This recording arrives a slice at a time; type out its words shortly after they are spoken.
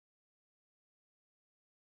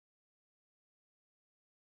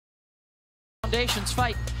foundations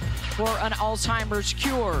fight for an Alzheimer's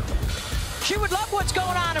cure. She would love what's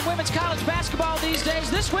going on in women's college basketball these days.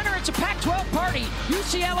 This winter, it's a Pac-12 party.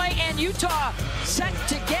 UCLA and Utah set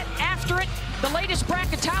to get after it. The latest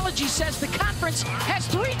bracketology says the conference has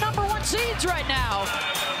 3 #1 seeds right now.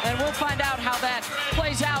 And we'll find out how that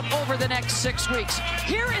plays out over the next 6 weeks.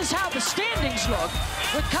 Here is how the standings look,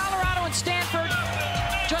 with Colorado and Stanford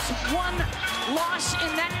just 1 loss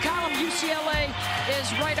in that column. UCLA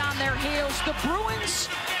is right on their heels. The Bruins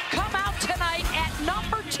come out tonight at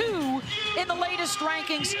 #2 in the latest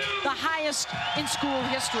rankings, the highest in school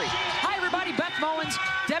history. Hi, everybody. Beth Mowins,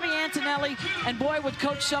 Debbie Antonelli, and boy, would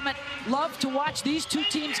Coach Summit love to watch these 2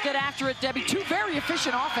 teams get after it, Debbie. 2 very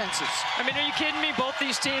efficient offenses. I mean, are you kidding me? Both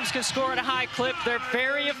these teams can score at a high clip. They're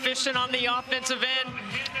very efficient on the offensive end.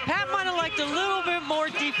 Pat might have liked a little bit more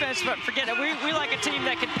defense, but forget it. We like a team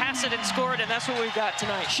that can pass it and score it, and that's what we've got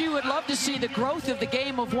tonight. She would love to see the growth of the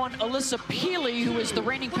game of one Alyssa Peely, who is the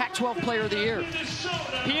reigning Pac-12 Player of the Year.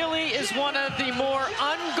 Peely is one of the more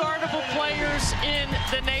unguardable players in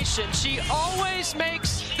the nation. She always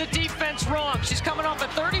makes the defense wrong. She's coming off a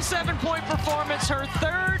 37-point performance, her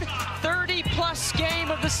 3rd 30-plus game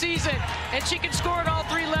of the season, and she can score at all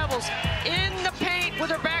 3 levels. In the paint with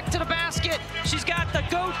her back to the basket, she's got the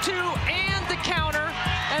go-to and the counter,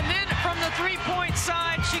 and then from the 3-point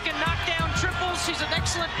side, she can knock down triples. She's an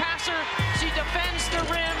excellent passer. She defends the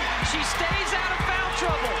rim. She stays out of foul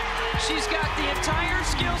trouble. She's got the entire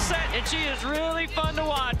skill set, and she is really fun to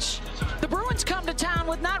watch. The Bruins come to town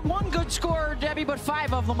with not 1 good scorer, Debbie, but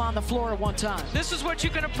 5 of them on the floor at one time. This is what you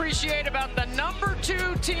can appreciate about the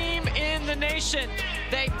 #2 team in the nation.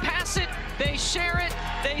 They pass it, they share it,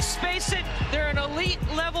 they space it. They're an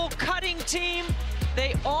elite-level cutting team.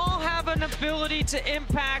 They all have an ability to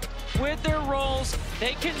impact with their roles.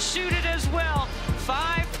 They can shoot it as well.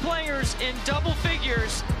 5 players in double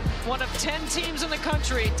figures. One of 10 teams in the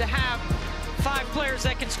country to have 5 players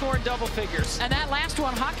that can score in double figures. And that last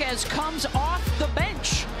one, Jaquez, comes off the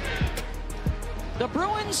bench. The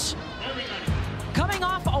Bruins coming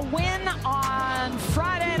off a win on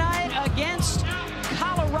Friday night against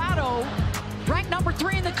Colorado, ranked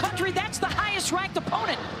 #3 in the country. That's the highest ranked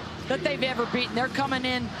opponent that they've ever beaten. They're coming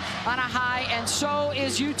in on a high, and so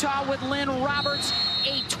is Utah with Lynn Roberts.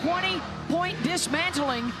 A 20-point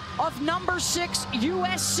dismantling of #6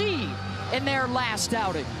 USC in their last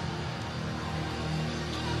outing.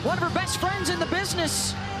 One of her best friends in the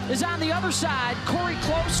business is on the other side. Corey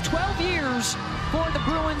Close, 12 years for the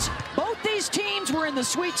Bruins. Both these teams were in the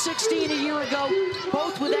Sweet 16 a year ago,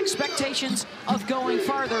 both with expectations of going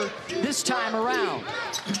farther this time around.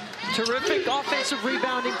 Terrific offensive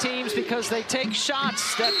rebounding teams because they take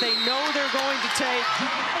shots that they know they're going to take.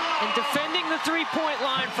 And defending the 3-point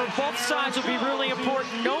line for both sides will be really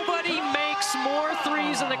important. Nobody makes more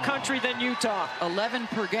threes in the country than Utah. 11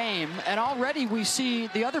 per game, and already we see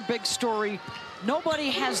the other big story. Nobody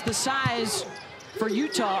has the size for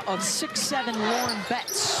Utah of 6'7" Lauren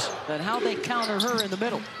Betts, and how they counter her in the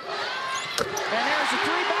middle. And there's a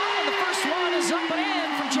 3-ball, and the first one is up and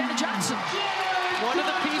in from Jenna Johnson. One of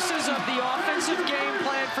the pieces of the offensive game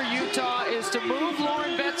plan for Utah is to move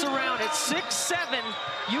Lauren Betts around. At 6'7",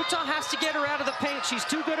 Utah has to get her out of the paint. She's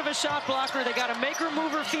too good of a shot blocker. They got to make her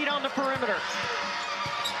move her feet on the perimeter.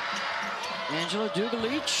 Angela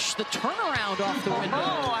Dugalich, the turnaround off the window.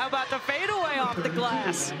 Oh, how about the fadeaway off the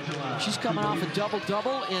glass? She's coming off a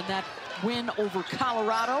double-double in that win over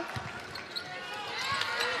Colorado.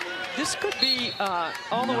 This could be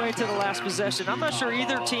all the way to the last possession. I'm not sure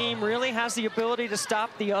either team really has the ability to stop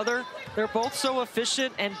the other. They're both so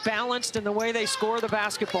efficient and balanced in the way they score the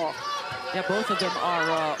basketball. Yeah, both of them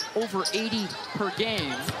are over 80 per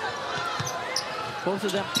game. Both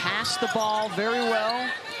of them pass the ball very well.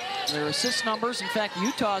 Their assist numbers, in fact,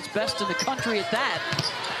 Utah's best in the country at that.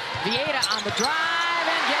 Vieta on the drive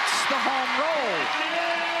and gets the home roll.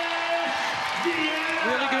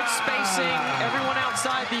 Really good spacing, everyone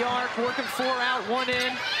outside the arc, working 4 out, 1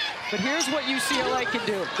 in. But here's what UCLA can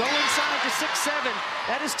do. Go inside to 6'7".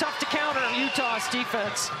 That is tough to counter Utah's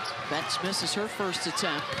defense. Betts misses her first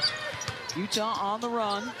attempt. Utah on the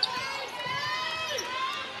run.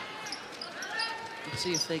 Let's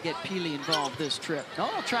see if they get Peely involved this trip. No,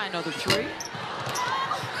 they'll try another 3.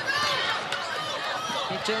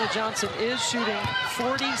 Jenna Johnson is shooting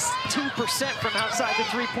 42% from outside the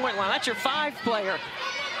 3-point line. That's your 5 player.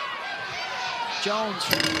 Jones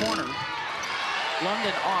from the corner.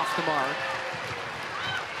 London off the mark.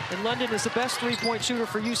 And London is the best 3-point shooter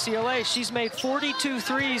for UCLA. She's made 42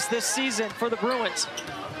 threes this season for the Bruins.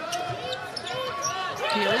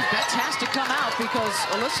 Betts has to come out because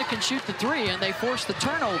Alyssa can shoot the 3, and they force the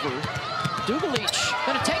turnover. Dugalich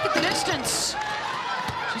gonna take it the distance.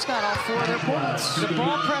 She's got all 4 of their points. The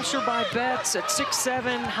ball pressure by Betts at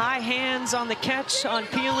 6'7", high hands on the catch on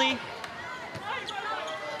Peely.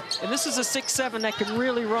 And this is a 6'7" that can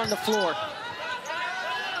really run the floor.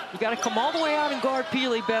 You got to come all the way out and guard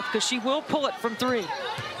Peely, Beth, because she will pull it from 3.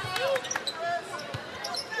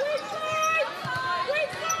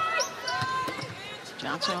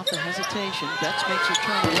 Johnson off the hesitation. Betts makes her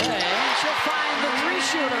turn away. She'll find the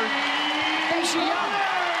 3-shooter. Daisha Young.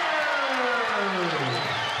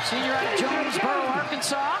 Senior out of Jonesboro,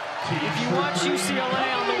 Arkansas. If you watch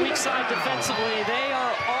UCLA on the weak side defensively, they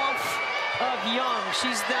are off of Young.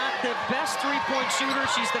 She's not the best 3-point shooter.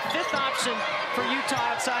 She's the 5th option for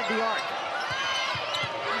Utah outside the arc.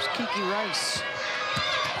 Here's Kiki Rice.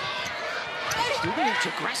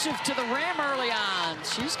 Dugalich aggressive to the rim early on.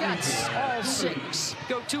 She's got all 6.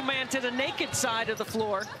 Go 2-man to the naked side of the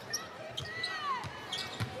floor.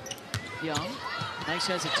 Young, nice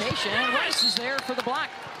hesitation. Rice is there for the block.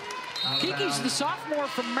 Kiki's the sophomore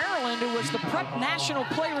from Maryland who was the Prep National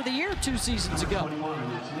Player of the Year 2 seasons ago.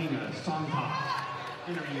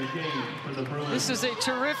 This is a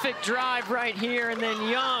terrific drive right here, and then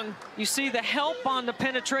Young, you see the help on the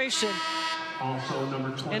penetration.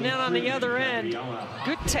 And then on the other end,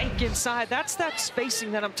 good take inside. That's that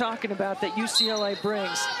spacing that I'm talking about that UCLA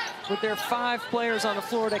brings with their 5 players on the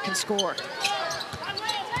floor that can score.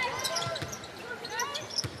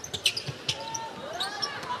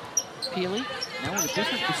 Peely, now with a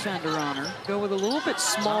different defender on her. Go with a little bit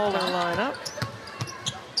smaller lineup.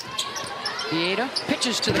 Vieta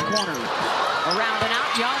pitches to the corner. Around and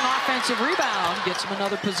out, Young offensive rebound. Gets him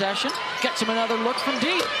another possession. Gets him another look from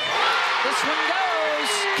deep. This one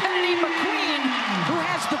goes. Kennedy McQueen, who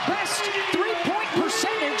has the best 3-point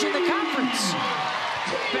percentage in the conference.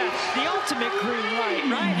 Beth, the ultimate green light,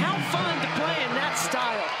 right? How fun to play in that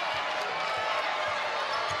style.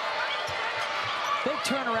 Big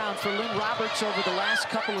turnaround for Lynn Roberts over the last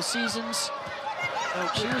couple of seasons.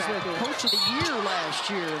 She was the coach of the year last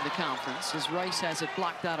year in the conference, as Rice has it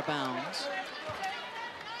blocked out of bounds.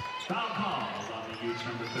 Foul call on the use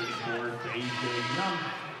number 34, Daisha Young.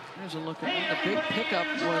 There's a look at the big pickup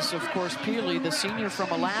was, of course, Peely, the senior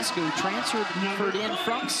from Alaska, who transferred in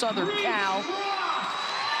from Southern Cal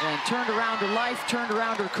and turned around her life, turned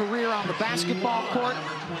around her career on the basketball court.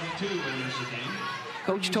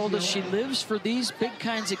 Coach told us she lives for these big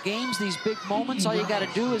kinds of games, these big moments. All you got to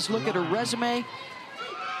do is look at her resume.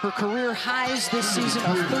 Her career highs this season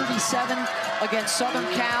of 37 against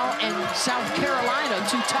Southern Cal and South Carolina,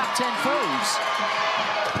 2 top 10 foes.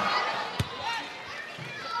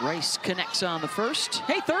 Rice connects on the first.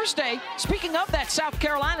 Hey, Thursday, speaking of that South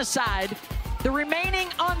Carolina side, the remaining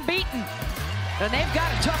unbeaten. And they've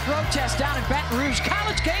got a tough road test down in Baton Rouge.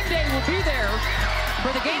 College Game Day will be there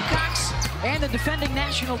for the Gamecocks and the defending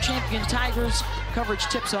national champion Tigers. Coverage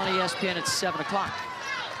tips on ESPN at 7 o'clock.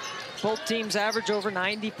 Both teams average over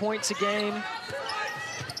 90 points a game.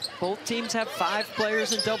 Both teams have 5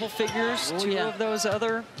 players in double figures. 2 of those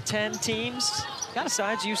other 10 teams,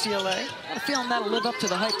 besides UCLA. Got a feeling that'll live up to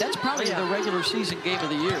the hype. That's probably the regular season game of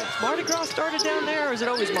the year. Mardi Gras started down there, or is it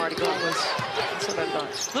always Mardi Gras? That's what I thought.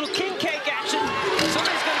 Little king cake action.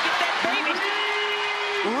 Somebody's going to get that baby.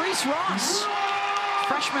 Reese Ross,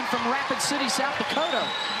 freshman from Rapid City, South Dakota.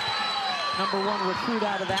 #1 recruit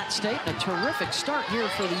out of that state. And a terrific start here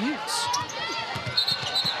for the Utes.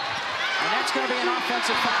 And that's going to be an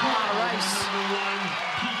offensive foul on Rice.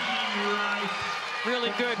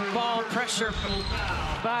 Really good ball pressure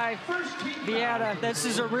by Vieta. This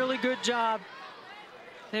is a really good job.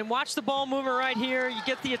 And watch the ball movement right here. You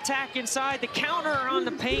get the attack inside, the counter on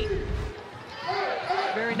the paint.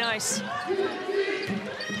 Very nice.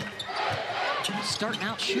 Starting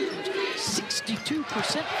out shooting 62%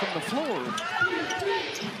 from the floor.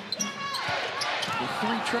 With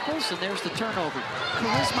 3 triples, and there's the turnover.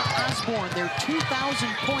 Charisma Osborne, their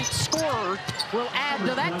 2,000-point scorer, will add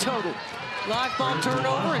to that total. Live ball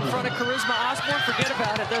turnover in front of Charisma Osborne. Forget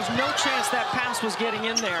about it. There's no chance that pass was getting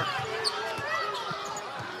in there.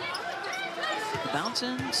 Bounce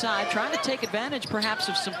inside, trying to take advantage perhaps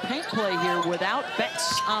of some paint play here without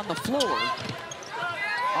Betts on the floor.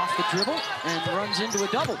 Off the dribble and runs into a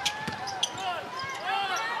double.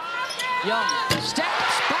 Young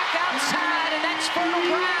steps back outside, and that's fertile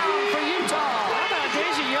ground for Utah. How about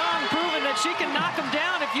Daisha Young proving that she can knock them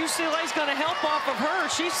down if UCLA's going to help off of her?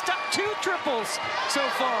 She's stuck 2 triples so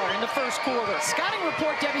far in the first quarter. Scouting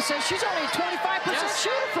report, Debbie, says she's only a 25%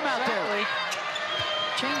 shooter from out there.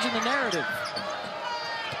 Changing the narrative.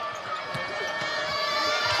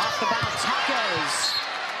 Off the bounce, Hawkes.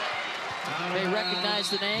 They recognize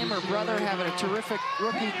the name. Her brother having a terrific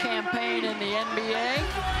rookie campaign in the NBA.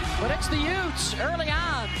 But it's the Utes early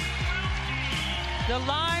on. The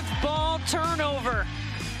live ball turnover.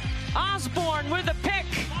 Osborne with a pick.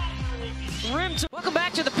 Rim to Welcome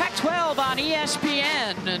back to the Pac-12 on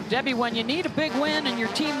ESPN. And Debbie, when you need a big win and your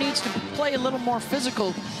team needs to play a little more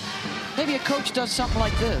physical, maybe a coach does something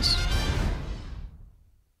like this.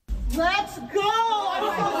 Let's go!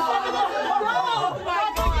 Oh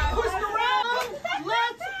my God! Pushed around!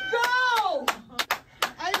 Let's go!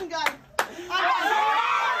 I even got it.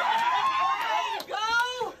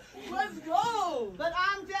 Let's go! But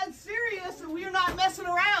I'm dead serious, and we're not messing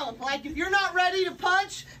around. Like, if you're not ready to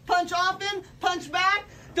punch often, punch back,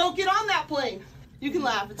 don't get on that plane. You can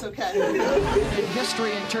laugh, it's okay. In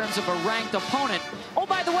history in terms of a ranked opponent. Oh,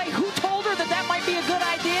 by the way, who told her that that might be a good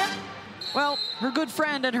idea? Well, her good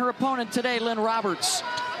friend and her opponent today, Lynn Roberts,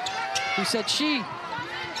 who said she,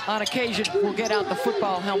 on occasion, will get out the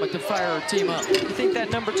football helmet to fire her team up. You think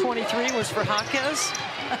that number 23 was for Jaquez?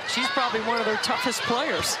 She's probably one of their toughest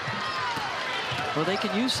players. Well, they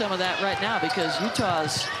can use some of that right now because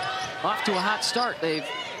Utah's off to a hot start. They've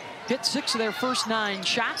hit 6 of their first 9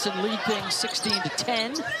 shots and lead things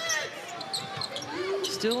 16-10.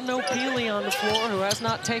 Still no Peely on the floor, who has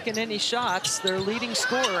not taken any shots. Their leading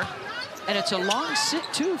scorer. And it's a long sit,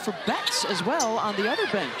 too, for Betts as well on the other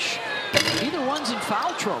bench. Neither one's in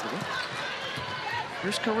foul trouble.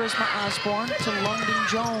 Here's Charisma Osborne to London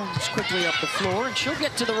Jones quickly up the floor, and she'll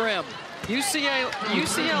get to the rim.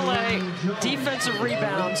 UCLA defensive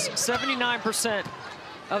rebounds, 79%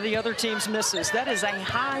 of the other team's misses. That is a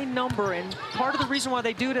high number, and part of the reason why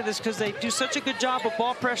they do that is because they do such a good job of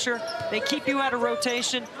ball pressure. They keep you out of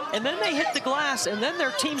rotation, and then they hit the glass, and then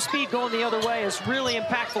their team speed going the other way is really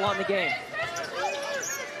impactful on the game.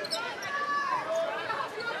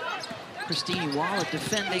 Christine Wallet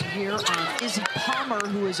defending here on Izzy Palmer,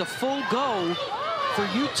 who is a full go for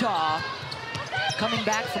Utah. Coming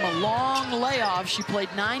back from a long layoff. She played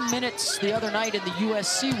 9 minutes the other night in the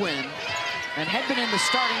USC win and had been in the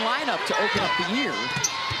starting lineup to open up the year.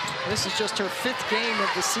 This is just her 5th game of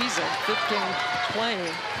the season, 5th game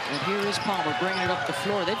playing. And here is Palmer bringing it up the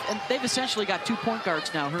floor. They've essentially got 2 point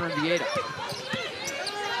guards now, her and Vieta.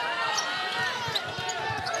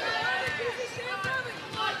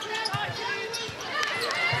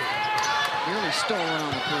 Nearly stolen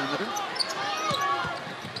on the perimeter.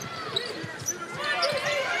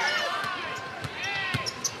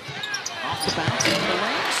 Off the bounce in the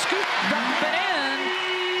lane, scoop, dump it in.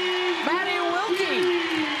 Maddie Wilkie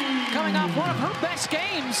coming off one of her best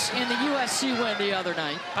games in the USC win the other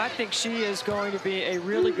night. I think she is going to be a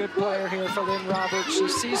really good player here for Lynn Roberts. She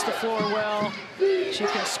sees the floor well. She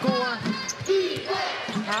can score.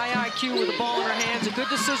 High IQ with the ball in her hands. A good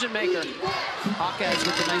decision maker. Hawkes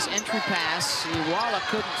with a nice entry pass. Iwala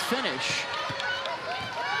couldn't finish.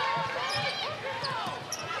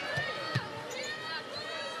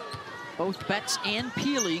 Both Betts and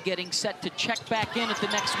Peely getting set to check back in at the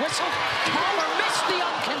next whistle. Palmer missed the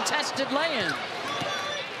uncontested lay-in.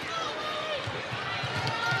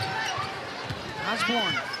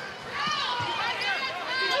 Osborne.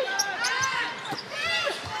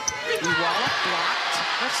 Iwala blocked.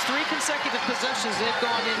 That's 3 consecutive possessions they've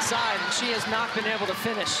gone inside, and she has not been able to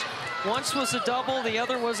finish. Once was a double, the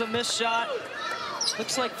other was a missed shot.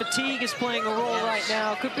 Looks like fatigue is playing a role right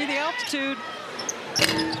now. Could be the altitude.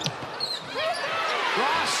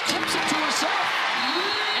 Ross tips it to herself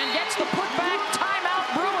and gets the putback. Timeout,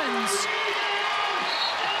 Bruins.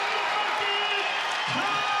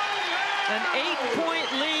 An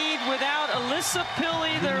 8-point lead without Alyssa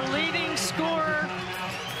Peely, their leading scorer,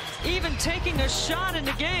 even taking a shot in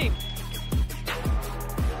the game.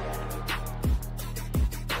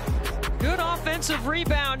 Good offensive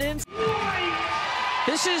rebound in.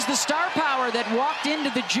 This is the star power that walked into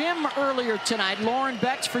the gym earlier tonight. Lauren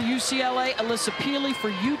Betts for UCLA, Alyssa Peely for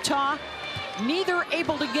Utah. Neither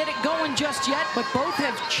able to get it going just yet, but both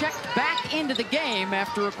have checked back into the game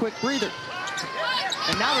after a quick breather.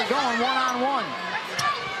 And now they're going one-on-one.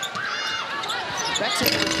 Betts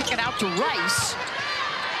able to kick it out to Rice.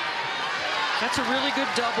 That's a really good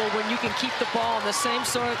double when you can keep the ball on the same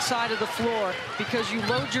side of the floor because you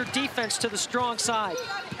load your defense to the strong side.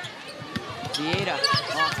 Vieta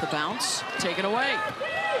off the bounce, taken away.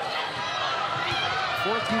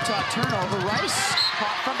 4th Utah turnover. Rice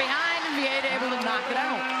caught from behind, and Vieta able to knock it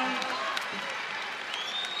out.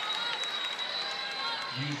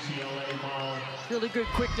 UCLA ball. Really good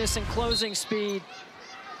quickness and closing speed.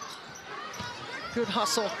 Good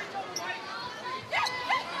hustle.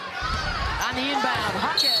 On the inbound,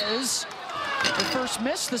 Jaquez The first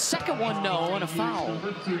miss, the second one no, and a foul.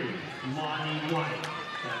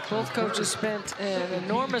 Both coaches spent an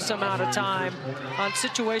enormous amount of time on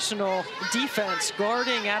situational defense,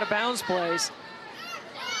 guarding out-of-bounds plays.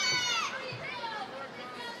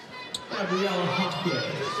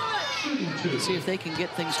 See if they can get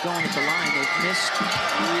things going at the line. They've missed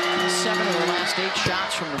 7 of the last 8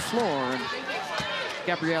 shots from the floor, and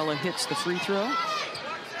Gabriella hits the free throw.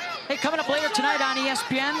 Hey, coming up later tonight on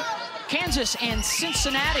ESPN, Kansas and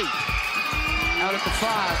Cincinnati. Out at the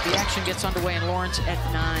 5, the action gets underway in Lawrence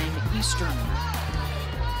at 9 Eastern.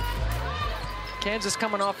 Kansas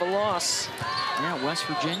coming off a loss. Yeah, West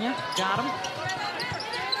Virginia got them.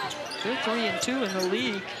 They're 3-2 in the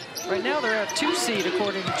league. Right now they're at 2 seed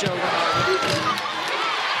according to Joe Lenard.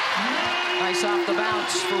 Nice off the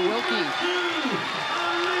bounce for Wilkie.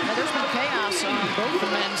 Now there's been chaos on both the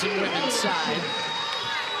men's and women's side.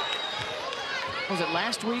 Was it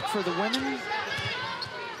last week for the women?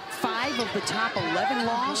 5 of the top 11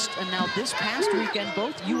 lost, and now this past weekend,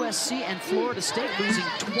 both USC and Florida State losing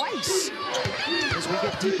twice as we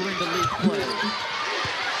get deeper into league play.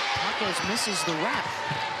 Hawkins misses the wrap.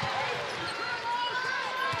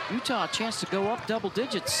 Utah a chance to go up double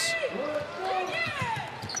digits.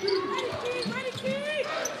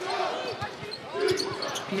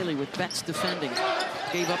 Peely with Betts defending.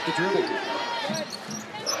 Gave up the dribble.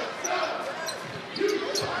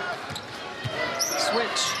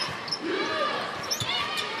 Switch.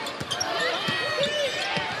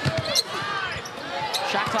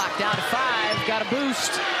 Shot clock down to 5. Got a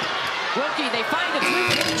boost. Wilkie, they find a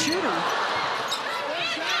 3-point shooter.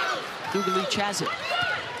 Dugalich has it.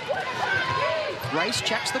 Rice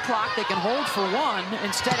checks the clock. They can hold for 1.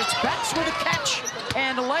 Instead, it's Betts with a catch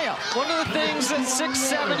and a layup. One of the things that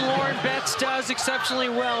 6'7" Lauren Betts does exceptionally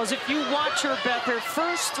well is if you watch her, Beth, her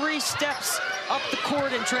first 3 steps up the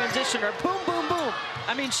court in transition are boom, boom, boom.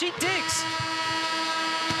 I mean, she digs.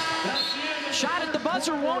 Shot at the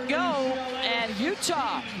buzzer won't go, and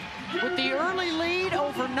Utah with the early lead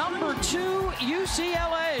over number 2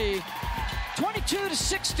 UCLA,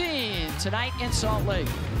 22-16 tonight in Salt Lake.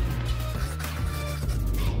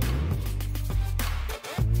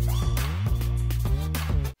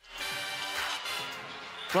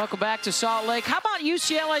 Welcome back to Salt Lake. How about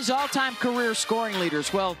UCLA's all-time career scoring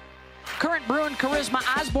leaders? Well, current Bruin charisma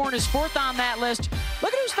Osborne is 4th on that list.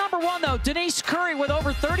 Look at who's number 1, though. Denise Curry with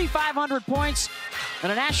over 3,500 points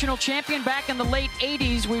and a national champion back in the late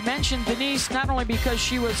 80s. We mentioned Denise not only because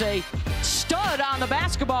she was a stud on the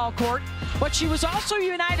basketball court, but she was also a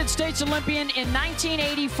United States Olympian in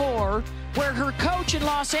 1984, where her coach in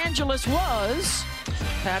Los Angeles was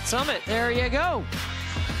Pat Summitt. There you go.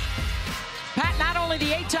 Pat, not only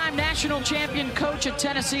the 8-time national champion coach at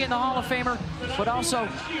Tennessee and the Hall of Famer, but also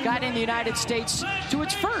guiding the United States to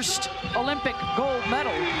its first Olympic gold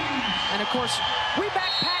medal. And of course, we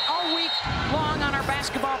back Pat all week long on our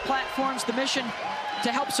basketball platforms. The mission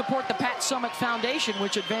to help support the Pat Summitt Foundation,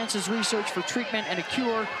 which advances research for treatment and a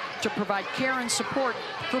cure to provide care and support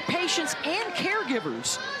for patients and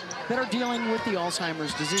caregivers that are dealing with the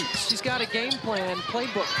Alzheimer's disease. She's got a game plan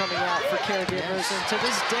playbook coming out for caregivers, and to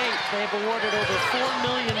this date, they've awarded over $4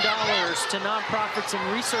 million to nonprofits and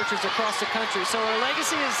researchers across the country. So her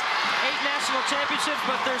legacy is 8 national championships,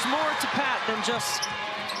 but there's more to Pat than just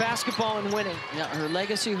basketball and winning. Yeah, her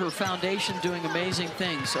legacy, her foundation doing amazing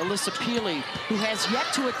things. Alyssa Peely, who has yet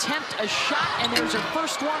to attempt a shot, and there's her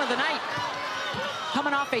first one of the night.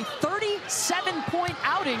 Coming off a 37-point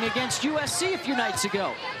outing against USC a few nights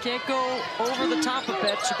ago. Can't go over the top of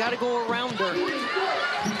Betts. You got to go around her.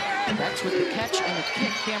 That's with the catch and the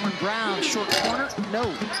kick. Cameron Brown, short corner, no.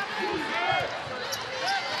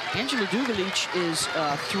 Angela Dugalich is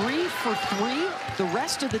 3 for 3. The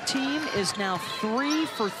rest of the team is now 3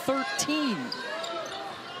 for 13.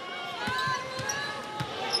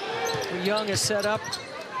 Young is set up.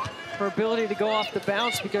 Her ability to go off the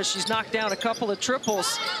bounce because she's knocked down a couple of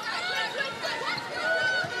triples.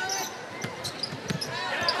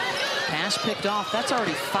 Pass picked off. That's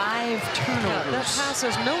already 5 turnovers. Yeah, that pass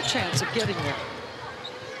has no chance of getting there.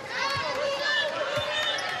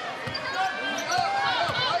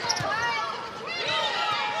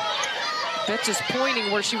 Betts is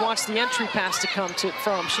pointing where she wants the entry pass to come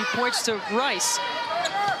from. She points to Rice.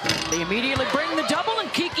 They immediately bring the double,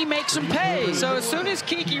 and Kiki makes them pay. So as soon as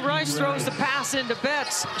Kiki Rice throws the pass into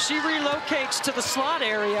Betts, she relocates to the slot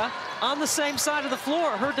area on the same side of the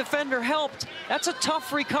floor. Her defender helped. That's a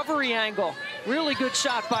tough recovery angle. Really good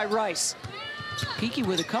shot by Rice. Kiki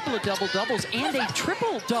with a couple of double-doubles and a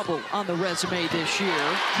triple-double on the resume this year.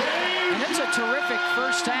 And it's a terrific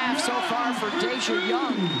first half so far for Deja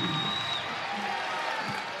Young.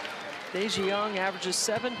 Deja Young averages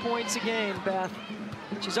 7 points a game, Beth.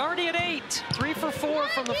 She's already at 8, 3 for 4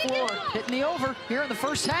 from the floor. Hitting the over here in the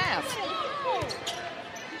first half.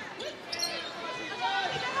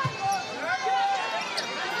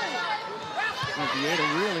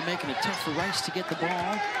 Vieta really making it tough for Rice to get the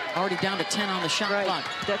ball. Already down to 10 on the shot clock.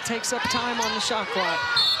 That takes up time on the shot clock.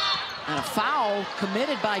 And a foul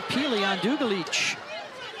committed by Peely on Dugalic.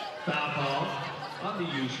 Foul call on the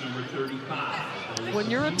use number 35. When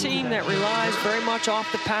you're a team that relies very much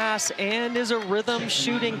off the pass and is a rhythm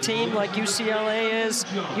shooting team like UCLA is,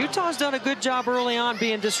 Utah's done a good job early on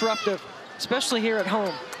being disruptive, especially here at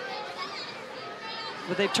home.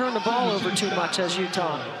 But they've turned the ball over too much as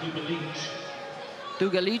Utah.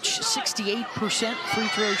 Dugalic, 68% free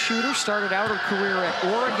throw shooter, started out her career at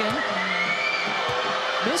Oregon.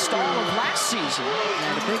 Missed all of last season,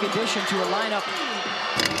 and a big addition to a lineup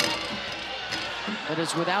that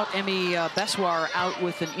is without Emmy Beswar out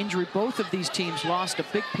with an injury. Both of these teams lost a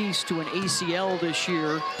big piece to an ACL this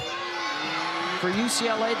year. For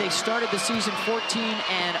UCLA, they started the season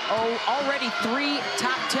 14-0, already 3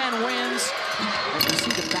 top 10 wins. And you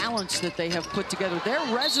see the balance that they have put together. Their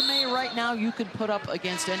resume right now, you could put up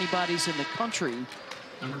against anybody's in the country.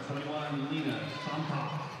 Number 21, Lena Thompson.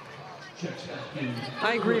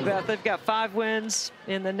 I agree, Beth. They've got 5 wins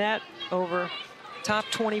in the net over top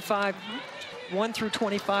 25, 1 through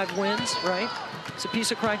 25 wins, right? It's a piece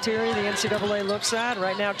of criteria the NCAA looks at.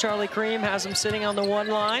 Right now, Charlie Cream has them sitting on the 1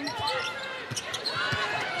 line.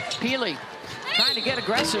 Peely trying to get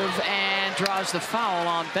aggressive and draws the foul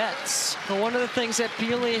on Betts. Well, one of the things that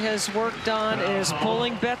Peely has worked on is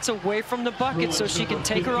pulling Betts away from the bucket so she can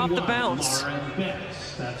take her off the bounce.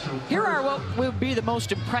 Here are what will be the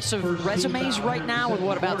most impressive resumes right now with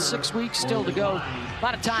what, about 6 weeks still to go. A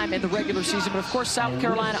lot of time in the regular season, but of course South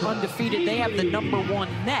Carolina undefeated. They have the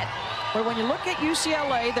 #1 net. But when you look at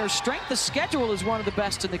UCLA, their strength of schedule is one of the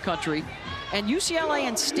best in the country. And UCLA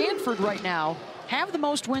and Stanford right now have the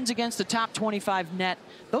most wins against the top 25 net.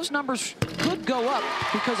 Those numbers could go up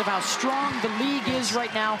because of how strong the league is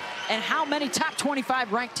right now and how many top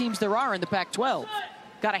 25 ranked teams there are in the Pac-12.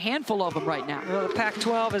 Got a handful of them right now. Well, the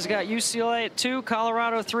Pac-12 has got UCLA at 2,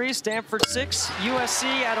 Colorado 3, Stanford 6, USC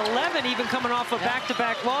at 11, even coming off of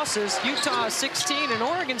back-to-back losses. Utah 16, and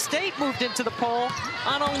Oregon State moved into the poll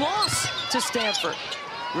on a loss to Stanford.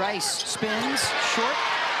 Rice spins, short.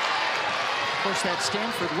 Of course, that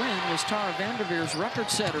Stanford win was Tara Vanderveer's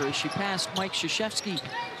record setter as she passed Mike Krzyzewski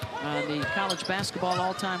on the college basketball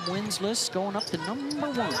all-time wins list, going up to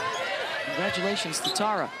 #1. Congratulations to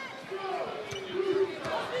Tara.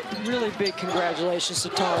 Really big congratulations to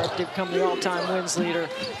Tara to become the all-time wins leader.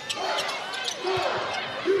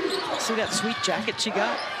 See that sweet jacket she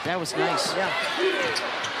got? That was nice. Yeah.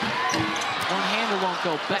 One hander won't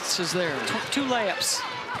go. Betts is there. 2 layups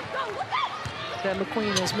that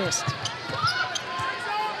McQueen has missed.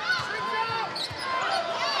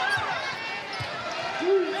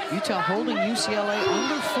 Utah holding UCLA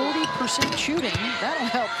under 40% shooting. That'll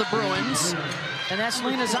help the Bruins. And that's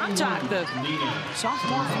Lena Zontak, the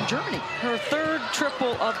sophomore from Germany. Her 3rd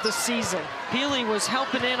triple of the season. Peely was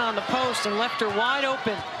helping in on the post and left her wide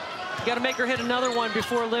open. Got to make her hit another one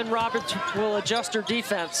before Lynn Roberts will adjust her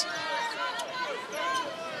defense.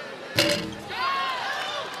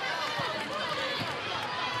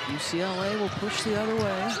 UCLA will push the other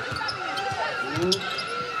way.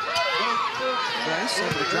 Rice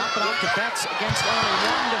able to drop it off to Betts against only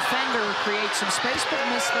 1 defender, create some space, but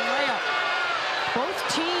miss the layup.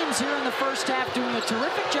 Both teams here in the first half doing a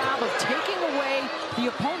terrific job of taking away the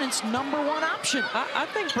opponent's #1 option. I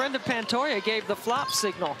think Brenda Pantoja gave the flop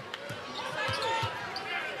signal.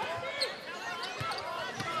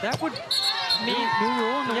 That would mean new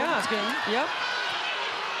rule in the women's game. Yep.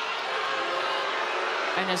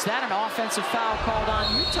 And is that an offensive foul called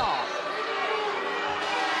on Utah?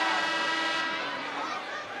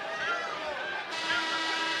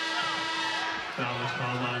 Foul was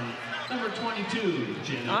called on number 22,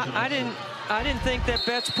 Jenny Johnson. I didn't think that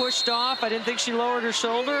Betts pushed off. I didn't think she lowered her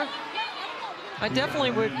shoulder. I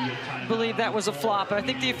definitely would believe that was a flop. But I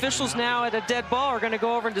think the officials now at a dead ball are going to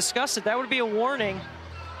go over and discuss it. That would be a warning.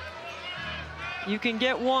 You can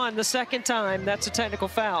get 1 the second time. That's a technical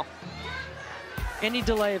foul. Any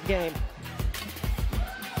delay of game.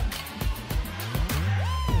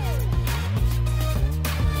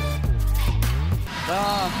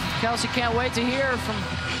 Kelsey can't wait to hear from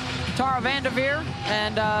Tara Vanderveer.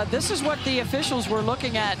 And this is what the officials were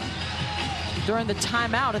looking at during the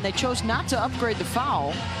timeout, and they chose not to upgrade the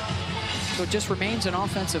foul. So it just remains an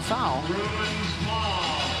offensive foul.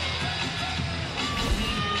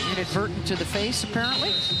 Inadvertent to the face,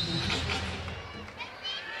 apparently.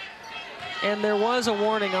 And there was a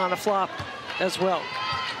warning on a flop as well.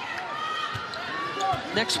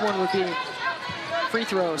 Next one would be free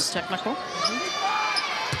throws. Technical.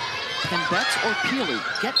 Can Betts or Peely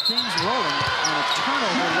get things rolling on a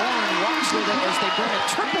turnover? Lauren walks with it as they bring a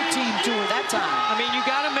triple team to her that time. I mean, you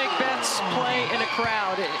got to make Betts play in a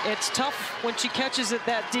crowd. It's tough when she catches it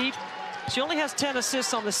that deep. She only has 10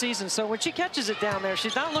 assists on the season, so when she catches it down there,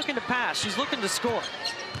 she's not looking to pass. She's looking to score.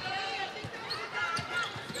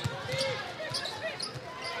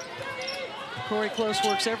 Corey Close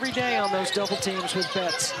works every day on those double teams with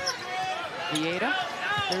Betts. Vieta.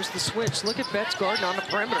 There's the switch. Look at Betts guarding on the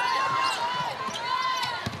perimeter.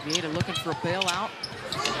 Vieta looking for a bailout.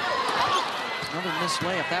 Another missed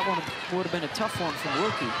layup. That one would have been a tough one from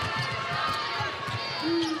Wilkie.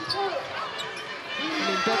 I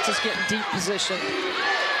mean, Betts is getting deep position.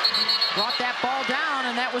 Brought that ball down,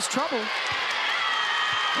 and that was trouble.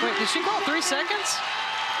 Wait, did she call 3 seconds?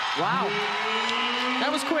 Wow.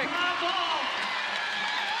 That was quick.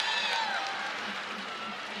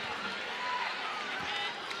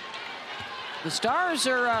 The Stars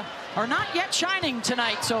are not yet shining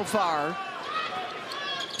tonight so far.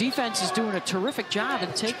 Defense is doing a terrific job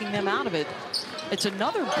in taking them out of it. It's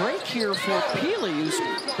another break here for Peely, who's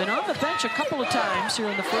been on the bench a couple of times here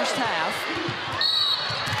in the first half.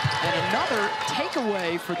 And another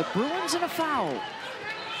takeaway for the Bruins and a foul.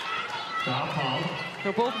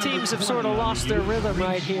 So both teams have sort of lost their rhythm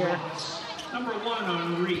right here. Number 1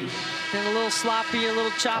 on Reese. Been a little sloppy, a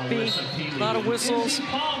little choppy, a lot of whistles.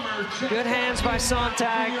 Good hands by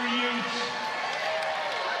Sontag.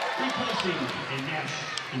 Replacing Nash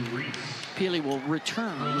and Reese. Peely will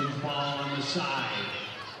return. Ball on the side.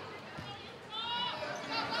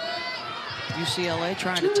 UCLA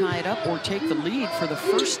trying to tie it up or take the lead for the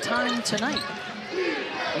first time tonight.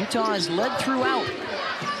 Utah has led throughout.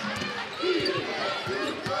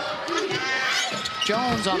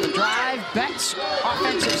 Jones on the drive. Betts,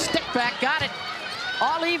 offensive stick back, got it.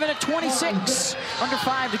 All even at 26. Under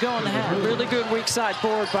 5 to go in the half. Really good weak side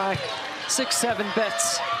board by 6'7"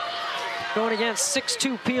 Betts. Going against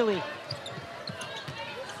 6'2" Peely.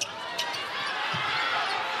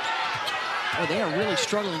 Oh, they are really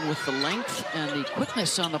struggling with the length and the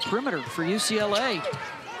quickness on the perimeter for UCLA.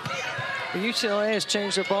 The UCLA has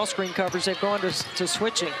changed their ball screen coverage. They've gone to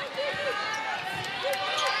switching.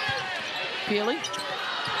 Peely,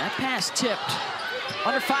 that pass tipped.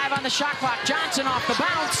 Under 5 on the shot clock. Johnson off the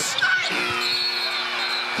bounce.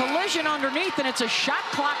 Collision underneath, and it's a shot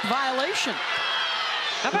clock violation.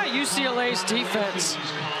 How about UCLA's defense?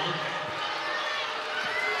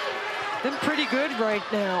 Been pretty good right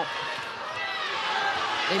now.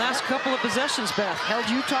 Last couple of possessions, Beth. Held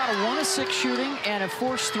Utah to 1 of 6 shooting and have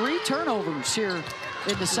forced 3 turnovers here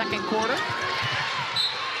in the second quarter.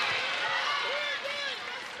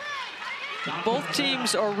 Both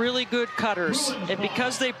teams are really good cutters, and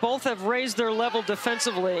because they both have raised their level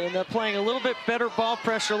defensively and they're playing a little bit better ball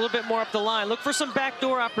pressure, a little bit more up the line, look for some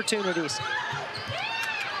backdoor opportunities.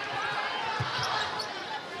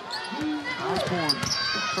 Osborne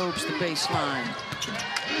probes the baseline.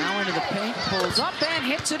 Now into the paint, pulls up and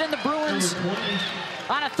hits it, in the Bruins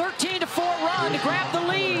on a 13-4 run to grab the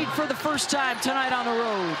lead for the first time tonight on the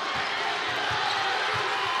road.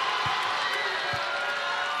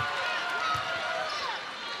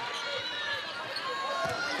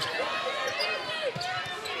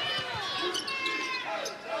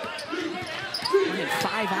 Bringing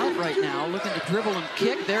 5 out right now, looking to dribble and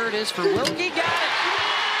kick. There it is for Wilkie, got it.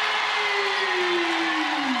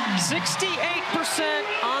 68%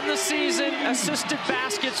 on the season assisted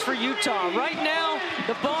baskets for Utah. Right now,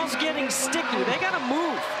 the ball's getting sticky. They got to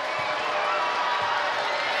move.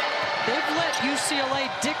 They've let UCLA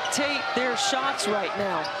dictate their shots right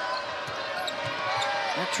now.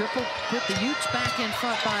 That triple put the Utes back in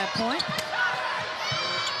front by a point.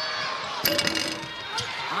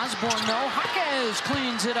 Osborne, no. Jaquez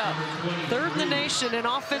cleans it up. Third in the nation in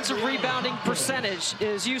offensive rebounding percentage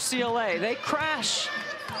is UCLA. They crash,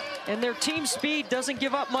 and their team speed doesn't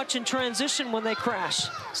give up much in transition when they crash.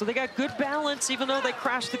 So they got good balance even though they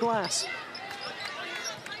crash the glass.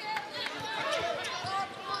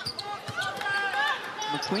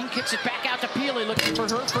 McQueen kicks it back out to Peely, looking for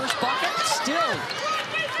her first bucket. Still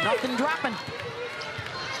nothing dropping.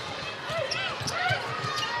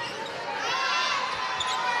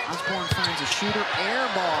 Osborne finds a shooter, air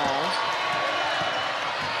ball.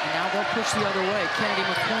 And now they'll push the other way. Kennedy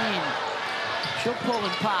McQueen, she'll pull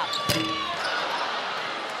and pop.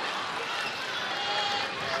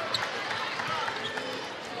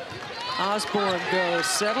 Osborne goes,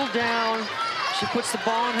 settle down. She puts the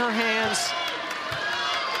ball in her hands.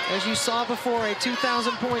 as you saw before, a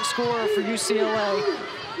 2,000-point scorer for UCLA.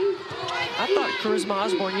 I thought Charisma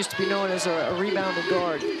Osborne used to be known as a rebounding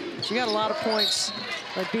guard. She got a lot of points,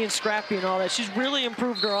 like being scrappy and all that. She's really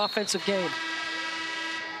improved her offensive game.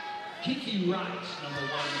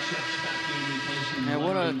 And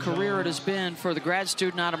what a career it has been for the grad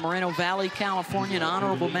student out of Moreno Valley, California, an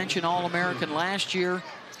honorable mention All-American last year.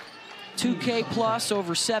 2K plus,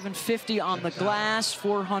 over 750 on the glass,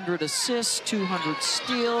 400 assists, 200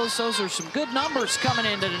 steals. Those are some good numbers coming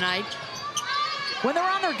into tonight. When they're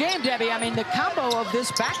on their game, Debbie, I mean, the combo of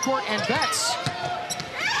this backcourt and Betts,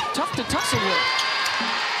 tough to tussle with.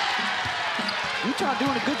 Utah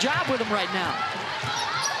doing a good job with them right now.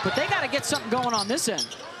 But they got to get something going on this end.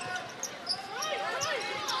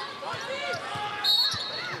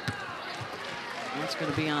 That's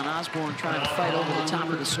going to be on Osborne trying to fight over the top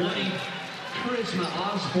of the screen. Charisma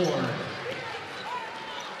Osborne.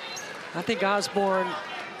 I think Osborne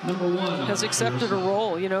has accepted a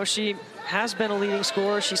role. You know, she has been a leading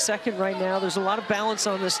scorer. She's second right now. There's a lot of balance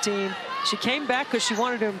on this team. She came back because she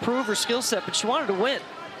wanted to improve her skill set, but she wanted to win.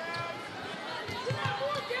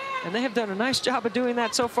 And they have done a nice job of doing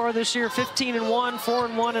that so far this year. 15-1,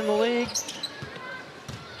 4-1 in the league.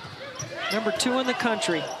 Number 2 in the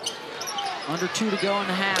country. Under 2 to go in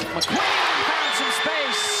the half. McQueen found some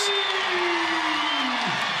space.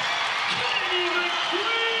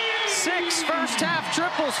 6 first-half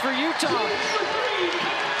triples for Utah.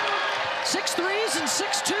 6 threes and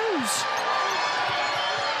 6 twos.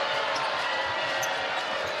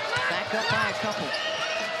 Back up by a couple.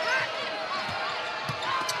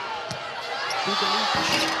 Bugalic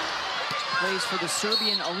plays for the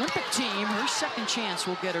Serbian Olympic team. Her second chance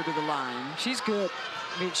will get her to the line. She's good.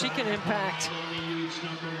 I mean, she can impact.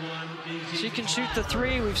 She can shoot the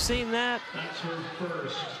 3. We've seen that.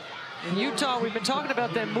 In Utah, we've been talking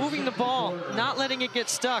about them moving the ball, not letting it get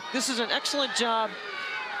stuck. This is an excellent job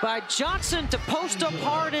by Johnson to post up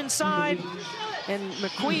hard inside, and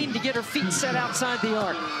McQueen to get her feet set outside the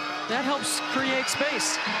arc. That helps create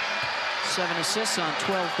space. 7 assists on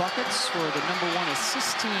 12 buckets for the #1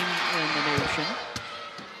 assist team in the nation.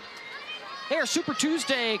 Here, Super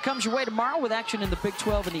Tuesday comes your way tomorrow with action in the Big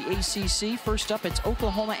 12 and the ACC. First up, it's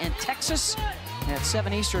Oklahoma and Texas at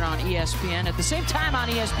 7 Eastern on ESPN. At the same time on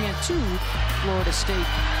ESPN2, Florida State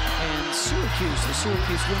and Syracuse. The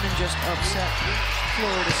Syracuse women just upset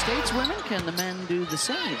Florida State's women. Can the men do the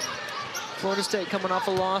same? Florida State coming off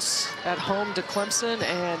a loss at home to Clemson,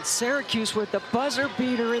 and Syracuse with the buzzer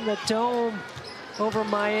beater in the dome over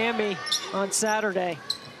Miami on Saturday.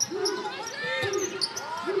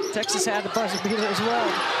 Texas had the buzzer beater as well.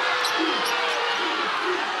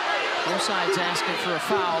 Both sides asking for a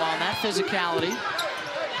foul on that physicality.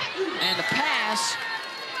 And the pass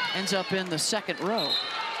ends up in the second row.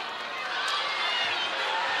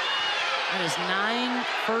 That is 9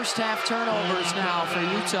 first-half turnovers now for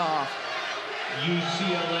Utah.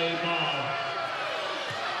 UCLA ball.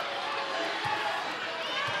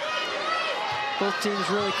 Both teams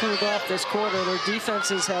really cooled off this quarter. Their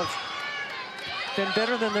defenses have been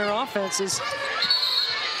better than their offenses.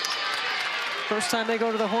 First time they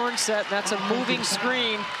go to the horn set, that's a moving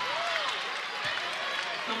screen.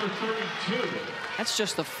 Number 32. That's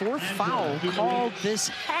just the 4th foul called this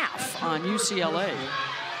half on UCLA.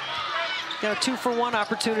 Got a 2-for-1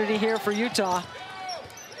 opportunity here for Utah.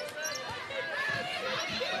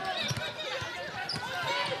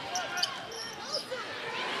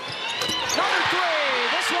 Number 3,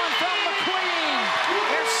 this one from McQueen.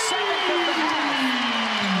 Their 7th of the half.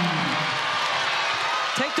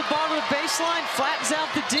 Take the ball to the baseline, flattens out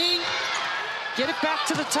the D, get it back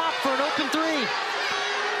to the top for an open 3.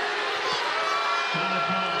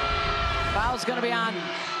 Foul's going to be on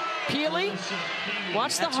Peely.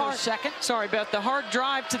 Watch the hard second. Sorry, Beth. The hard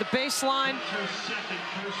drive to the baseline.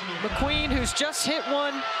 McQueen, who's just hit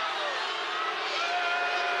one.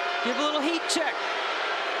 Give a little heat check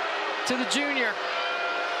to the junior.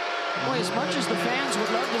 Boy, as much as the fans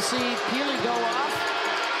would love to see Peely go off,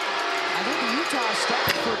 I think the Utah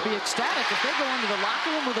staff would be ecstatic if they go into the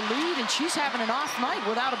locker room with a lead and she's having an off night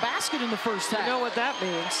without a basket in the first half. You know what that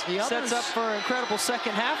means. Sets up for an incredible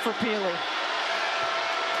second half for Peely.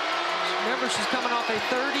 Remember, she's coming off a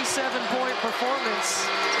 37-point performance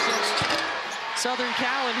against Southern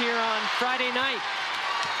Cal in here on Friday night.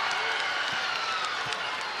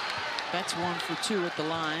 That's 1 for 2 at the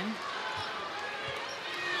line.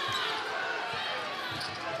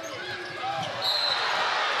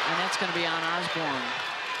 And that's going to be on Osborne.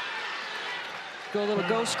 Go a little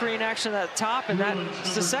go screen action at the top, and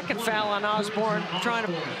that's the second foul on Osborne, trying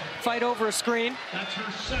to fight over a screen. That's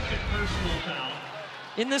her 2nd personal foul.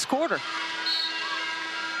 In this quarter.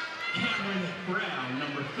 Brown,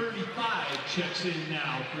 number 35, checks in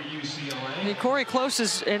now for UCLA. I mean, Corey Close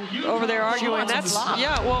is over there arguing. That's,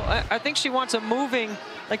 yeah, well, I think she wants a moving,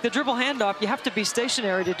 like the dribble handoff, you have to be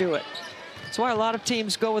stationary to do it. That's why a lot of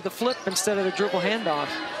teams go with the flip instead of the dribble handoff.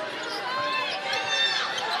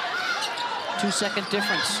 2-second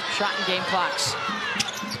difference, shot and game clocks.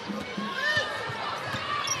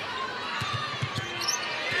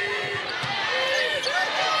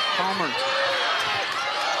 Palmer.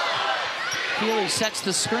 Healy sets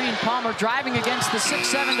the screen. Palmer driving against the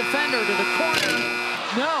 6'7" defender to the corner.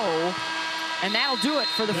 No. And that'll do it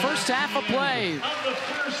for the first half of play.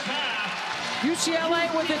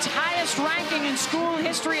 UCLA with its highest ranking in school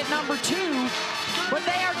history at number 2, but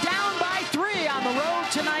they are down by 3 on the road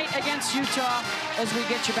tonight against Utah as we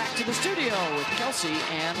get you back to the studio with Kelsey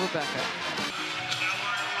and Rebecca.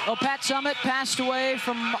 Well, Pat Summitt passed away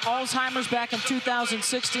from Alzheimer's back in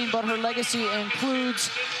 2016, but her legacy includes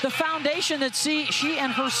the foundation that she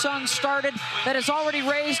and her son started that has already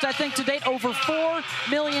raised, I think, to date, over $4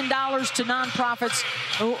 million to nonprofits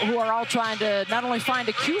who are all trying to not only find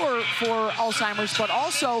a cure for Alzheimer's, but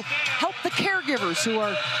also help the caregivers who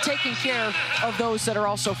are taking care of those that are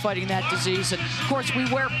also fighting that disease. And, of course,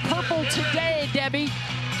 we wear purple today, Debbie,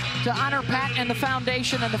 to honor Pat and the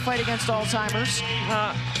foundation and the fight against Alzheimer's.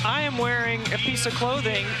 I am wearing a piece of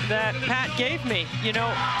clothing that Pat gave me. You know,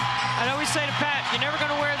 I'd always say to Pat, you're never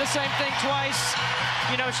going to wear the same thing twice.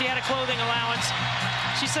 You know, she had a clothing allowance.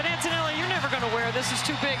 She said, Antonella, you're never going to wear this. It's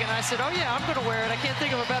too big. And I said, oh, yeah, I'm going to wear it. I can't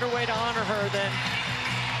think of a better way to honor her than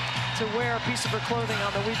to wear a piece of her clothing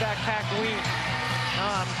on the We Backpack Week.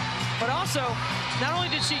 But also, not only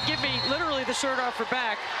did she give me literally the shirt off her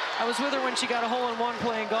back, I was with her when she got a hole-in-one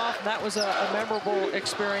playing golf, and that was a memorable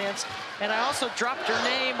experience. And I also dropped her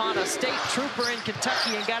name on a state trooper in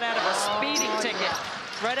Kentucky and got out of a speeding ticket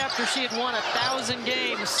right after she had won 1,000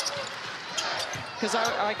 games. Because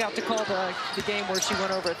I got to call the game where she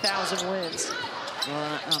went over 1,000 wins.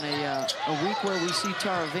 On a week where we see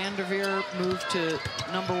Tara Vanderveer move to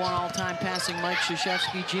 #1 all-time passing Mike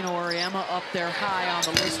Krzyzewski, Gino Auriemma up there high on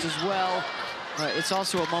the list as well. It's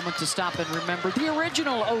also a moment to stop and remember the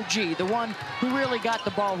original OG, the one who really got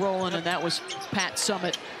the ball rolling, and that was Pat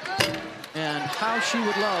Summitt. And how she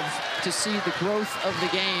would love to see the growth of the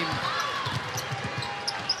game.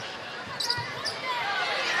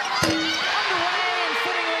 Underway and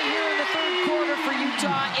fittingly here in the third quarter for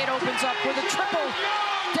Utah. It opens up with a triple.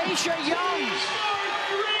 Deja Young.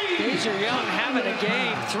 Deja Young having a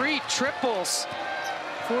game. 3 triples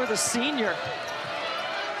for the senior.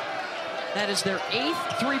 That is their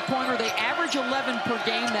 8th three-pointer. They average 11 per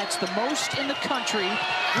game. That's the most in the country.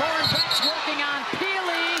 Lauren Betts working on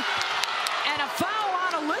Peely. And a foul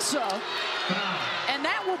on Alyssa. And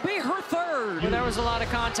that will be her 3rd. Well, there was a lot of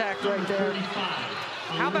contact right there.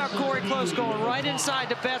 How about Corey Close going right inside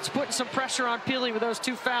to Betts, putting some pressure on Peely with those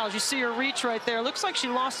 2 fouls. You see her reach right there. Looks like she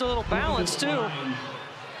lost a little balance, too.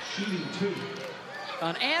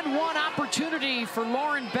 An and one opportunity for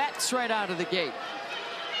Lauren Betts right out of the gate.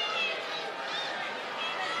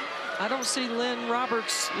 I don't see Lynn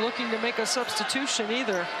Roberts looking to make a substitution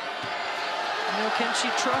either. You know, can she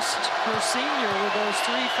trust her senior with those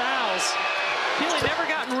 3 fouls? Peely never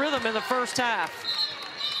got in rhythm in the first half.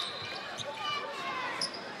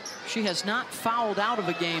 She has not fouled out of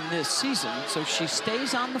a game this season, so she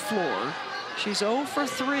stays on the floor. She's 0 for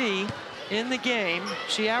 3 in the game.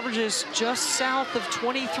 She averages just south of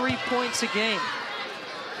 23 points a game.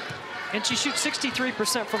 And she shoots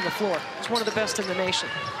 63% from the floor. It's one of the best in the nation.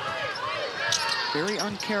 Very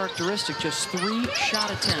uncharacteristic, just 3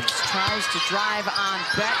 shot attempts. Tries to drive on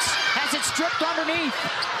Betts, has it stripped underneath.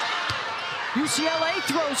 UCLA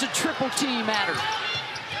throws a triple team at her.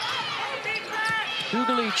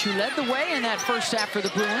 Dugalich, who led the way in that first half for the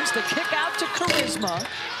Bruins, the kick out to Charisma.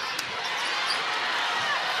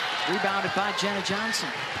 Rebounded by Jenna Johnson.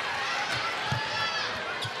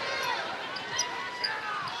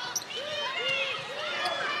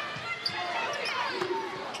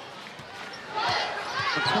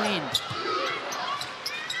 McQueen.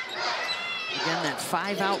 Again, that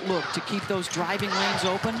 5-out look to keep those driving lanes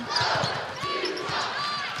open.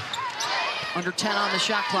 Under 10 on the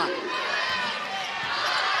shot clock.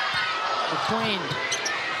 McQueen.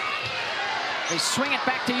 They swing it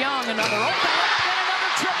back to Young. Another open look and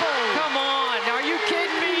another triple. Come on, are you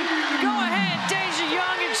kidding me? Go ahead, Deja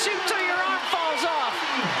Young, and shoot till your arm falls off.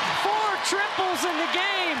 4 triples in the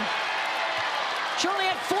game. She only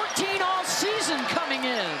had 14 all season coming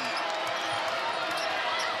in.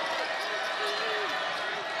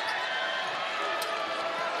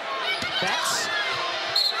 Betts.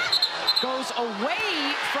 Goes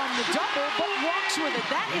away from the double, but walks with it.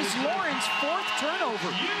 That is Lauren's 4th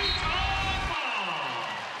turnover.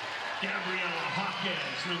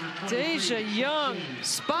 Deja Young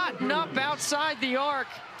spotting up outside the arc.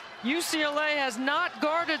 UCLA has not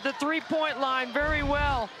guarded the three-point line very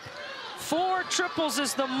well. 4 triples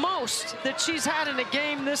is the most that she's had in a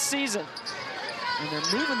game this season. And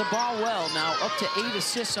they're moving the ball well now, up to 8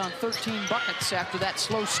 assists on 13 buckets after that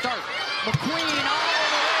slow start. McQueen all the way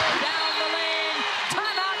down the lane.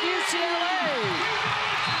 Timeout UCLA.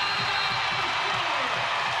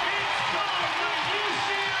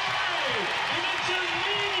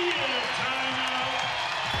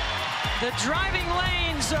 The driving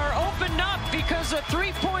lanes are opened up because the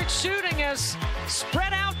three-point shooting has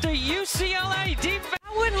spread out to UCLA defense.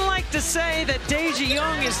 I wouldn't like to say that Deja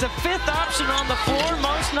Young is the 5th option on the floor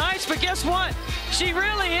most nights, but guess what? She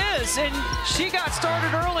really is, and she got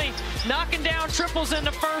started early, knocking down triples in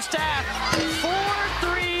the first half. 4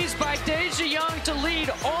 threes by Deja Young to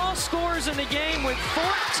lead all scorers in the game with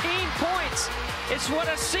 14 points. It's what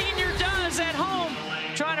a senior does at home,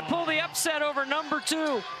 trying to pull the upset over number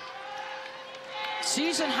 2.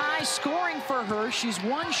 Season high scoring for her. She's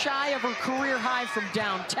 1 shy of her career high from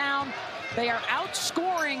downtown. They are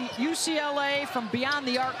outscoring UCLA from beyond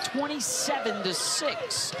the arc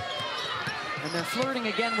 27-6. And they're flirting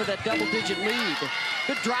again with that double-digit lead.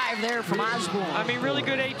 Good drive there from Osborne. I mean, really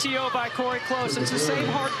good ATO by Corey Close. It's the same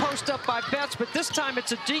hard post up by Betts, but this time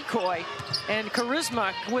it's a decoy. And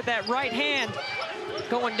Charisma with that right hand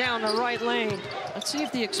going down the right lane. Let's see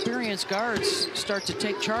if the experienced guards start to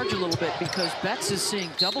take charge a little bit, because Betts is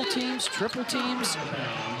seeing double teams, triple teams.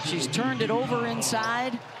 She's turned it over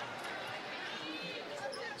inside.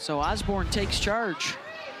 So Osborne takes charge.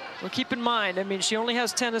 Well, keep in mind, I mean, she only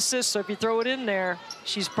has 10 assists, so if you throw it in there,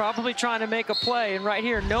 she's probably trying to make a play. And right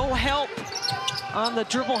here, no help on the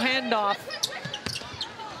dribble handoff.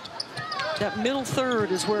 That middle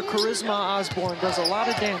third is where Charisma Osborne does a lot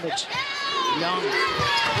of damage. Young.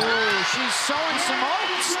 Oh, she's sowing some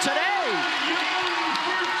oats today.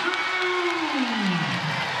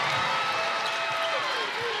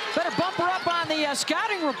 Better bump her up on the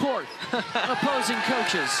scouting report. Opposing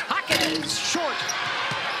coaches. Hawkins, short.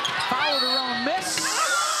 Fouled her own miss.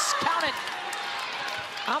 Count it.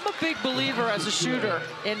 I'm a big believer as a shooter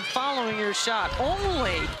in following your shot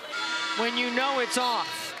only when you know it's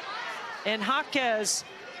off. And Jaquez,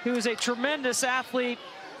 who is a tremendous athlete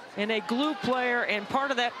and a glue player and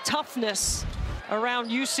part of that toughness around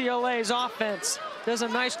UCLA's offense, does a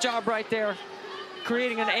nice job right there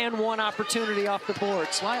creating an and-one opportunity off the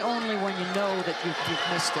boards. Why only when you know that you've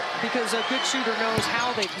missed it? Because a good shooter knows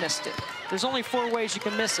how they've missed it. There's only 4 ways you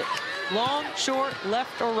can miss it: long, short,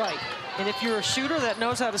 left, or right. And if you're a shooter that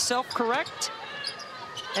knows how to self-correct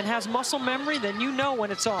and has muscle memory, then you know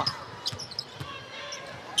when it's off.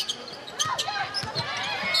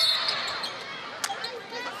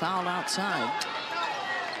 Foul outside.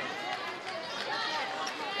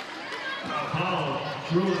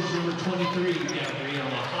 Bruins number 23,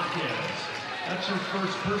 Gabriela Jaquez. That's her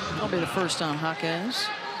first personal. That'll be the first on Jaquez.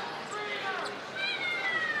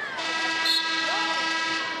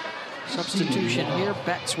 Substitution here.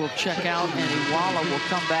 Betts will check out, and Iwala will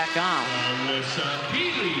come back on. And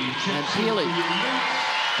Peely.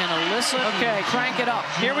 Can Alyssa crank it up?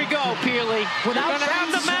 Here we go, Peely. We're going to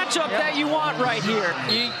have the matchup that you want right here.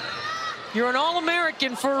 You're an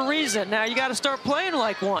All-American for a reason. Now you got to start playing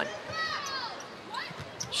like one.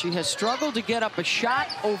 She has struggled to get up a shot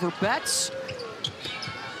over Betts.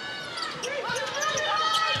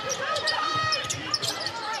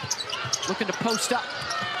 Looking to post up.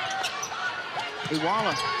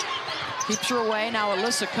 Iwala keeps her away. Now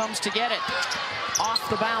Alyssa comes to get it. Off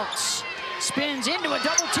the bounce. Spins into a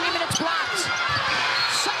double team, and it's blocked.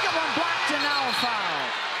 Second one blocked, and now a foul.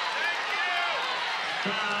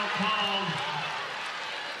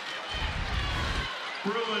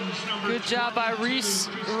 Good job by Reese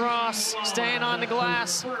Ross staying on the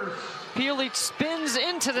glass. Peely spins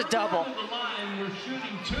into the double. We're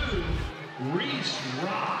shooting 2. Reese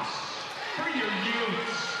Ross for your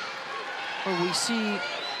youths. Well, we see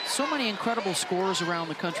so many incredible scorers around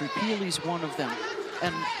the country. Peely's one of them.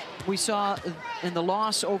 And we saw in the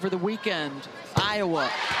loss over the weekend, Iowa,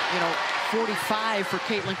 45 for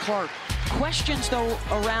Caitlin Clark. Questions, though,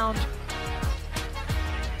 around.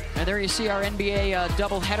 And there you see our NBA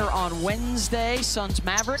doubleheader on Wednesday, Suns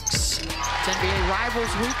Mavericks. It's NBA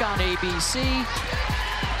Rivals Week on ABC.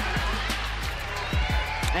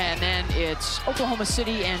 And then it's Oklahoma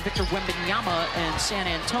City and Victor Wembanyama and San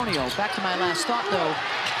Antonio. Back to my last thought, though.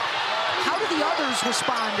 How do the others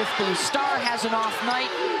respond if the star has an off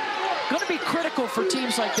night? going to be critical for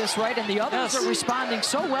teams like this, right? And the others are responding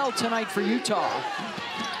so well tonight for Utah.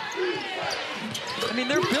 I mean,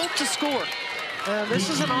 they're built to score. This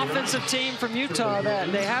is an offensive team from Utah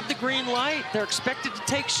that they have the green light. They're expected to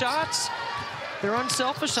take shots. They're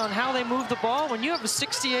unselfish on how they move the ball. When you have a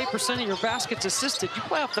 68% of your baskets assisted, you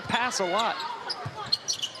play off the pass a lot.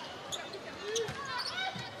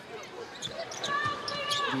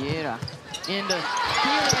 Vieira into Healy,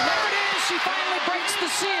 and there it is. She finally breaks the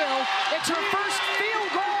seal. It's her first field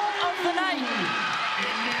goal of the night.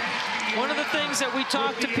 One of the things that we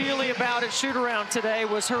talked to Peely about at shoot-around today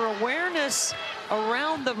was her awareness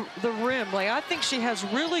around the rim. Like, I think she has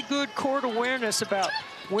really good court awareness about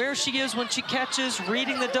where she is when she catches,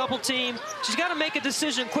 reading the double team. She's got to make a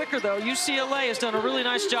decision quicker, though. UCLA has done a really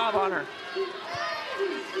nice job on her.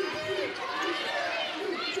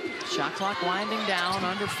 Shot clock winding down,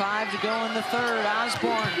 under 5 to go in the third.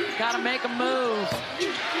 Osborne got to make a move.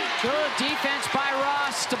 Good defense by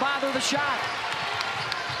Ross to bother the shot.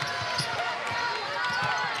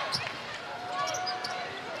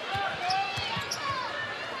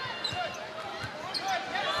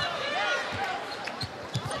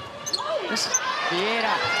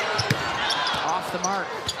 Vieira off the mark.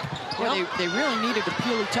 Boy, they really needed a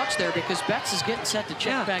Peely touch there because Betts is getting set to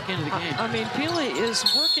check back into the game. I mean, Peely is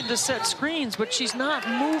working to set screens, but she's not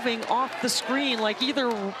moving off the screen, like either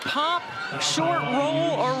pop, short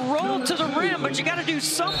roll, or roll to the rim, but you got to do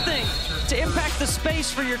something to impact the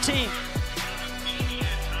space for your team.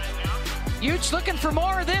 Utes looking for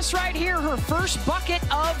more of this right here, her first bucket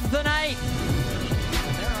of the night.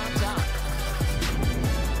 They're on top.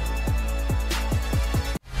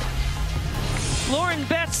 Lauren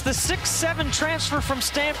Betts, the 6'7" transfer from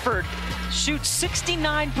Stanford, shoots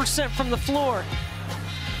 69% from the floor.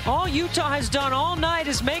 All Utah has done all night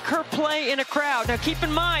is make her play in a crowd. Now keep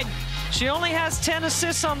in mind, she only has 10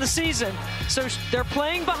 assists on the season, so they're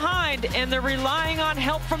playing behind and they're relying on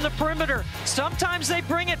help from the perimeter. Sometimes they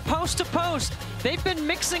bring it post to post. They've been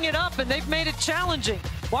mixing it up and they've made it challenging.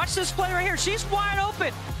 Watch this play right here. She's wide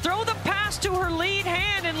open. Throw the pass to her lead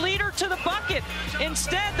hand and lead her to the bucket.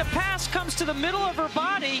 Instead, the pass comes to the middle of her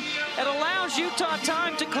body and allows Utah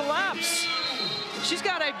time to collapse. She's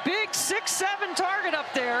got a big 6'7" target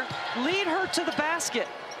up there. Lead her to the basket.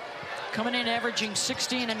 Coming in averaging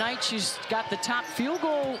 16 a night. She's got the top field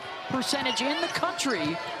goal percentage in the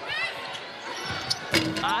country.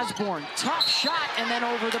 Osborne, tough shot, and then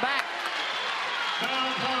over the back.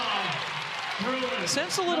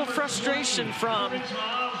 Sense a little frustration from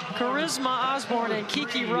Charisma Osborne and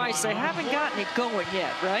Kiki Rice. They haven't gotten it going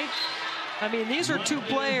yet, right? I mean, these are two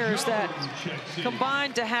players that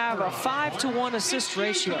combined to have a 5-to-1 assist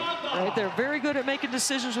ratio, right? They're very good at making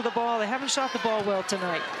decisions with the ball. They haven't shot the ball well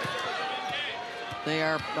tonight. They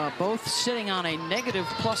are both sitting on a negative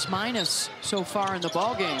plus-minus so far in the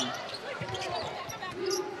ball game.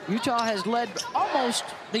 Utah has led almost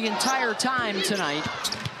the entire time tonight.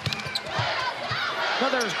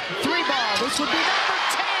 Another 3-ball. This would be number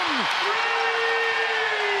 10.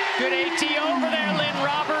 Good AT over there, Lynn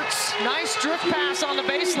Roberts. Nice drift pass on the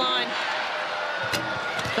baseline.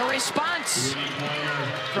 The response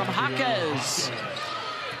from Jaquez.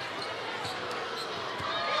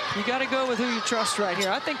 You got to go with who you trust right here.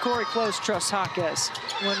 I think Corey Close trusts Jaquez.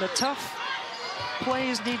 When the tough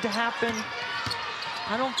plays need to happen,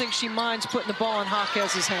 I don't think she minds putting the ball in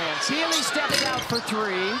Jaquez's hands. Healy steps out for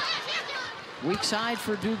 3. Weak side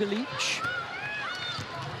for Dugalic.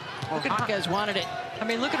 Jaquez wanted it. I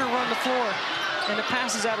mean, look at her run the floor, and the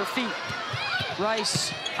pass is at her feet.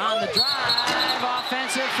 Rice on the drive,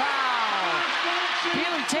 offensive foul.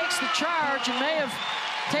 Healy takes the charge and may have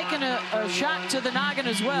taken a shot to the noggin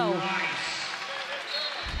as well.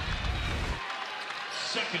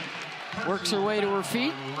 Works her way to her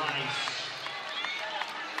feet.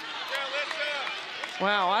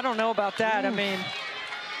 Wow, I don't know about that. I mean,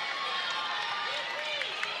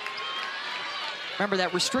 remember,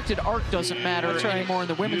 that restricted arc doesn't matter anymore in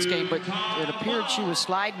the women's game, but it appeared she was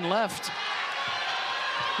sliding left.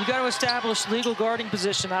 You got to establish legal guarding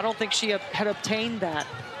position. I don't think she had obtained that.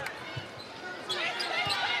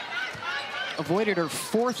 Avoided her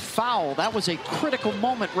 4th foul. That was a critical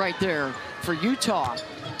moment right there for Utah.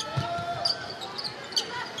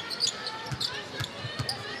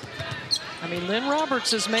 I mean, Lynn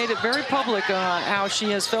Roberts has made it very public on how she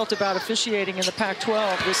has felt about officiating in the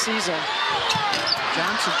Pac-12 this season.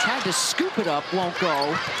 Johnson tried to scoop it up, won't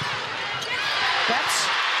go. Betts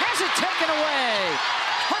has it taken away.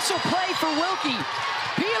 Hustle play for Wilkie.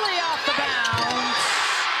 Peely off the bounds.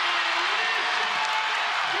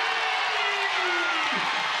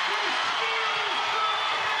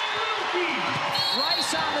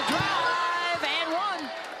 Rice on the drive and one.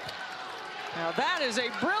 Now that is a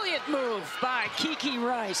brilliant move by Kiki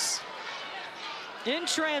Rice. In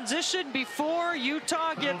transition before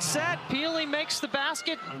Utah gets set, Peely makes the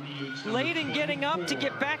basket late in getting up to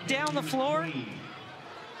get back down the floor.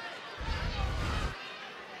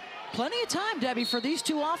 Plenty of time, Debbie, for these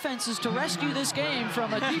two offenses to rescue this game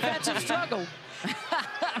from a defensive struggle.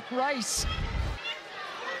 Rice,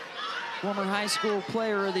 former high school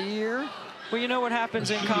player of the year. Well, you know what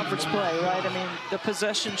happens in conference play, right? I mean, the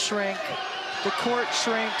possessions shrink, the court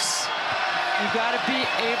shrinks. You've got to be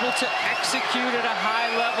able to execute at a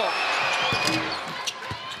high level.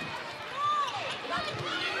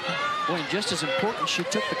 Boy, and just as important, she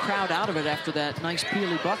took the crowd out of it after that nice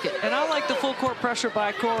Peely bucket. And I like the full court pressure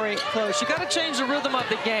by Corey Close. You got to change the rhythm of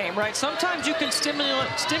the game, right? Sometimes you can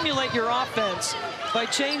stimulate your offense by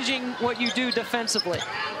changing what you do defensively.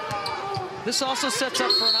 This also sets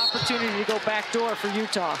up for an opportunity to go backdoor for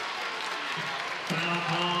Utah.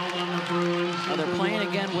 Well, they're playing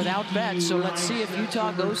again without Bet, so let's see if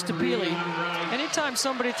Utah goes to Peely. Anytime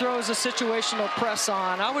somebody throws a situational press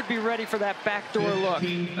on, I would be ready for that backdoor look.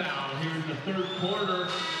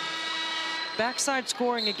 Backside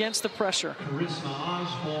scoring against the pressure. Charisma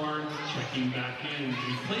Osborne checking back in,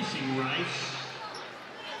 replacing Rice.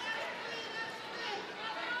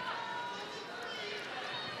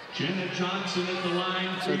 Jenna Johnson at the line.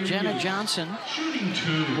 So Jenna Johnson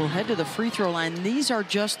will head to the free throw line. These are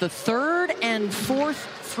just the third and fourth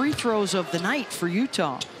free throws of the night for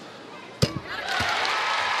Utah.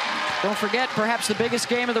 Don't forget, perhaps the biggest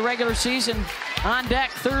game of the regular season on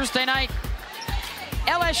deck Thursday night.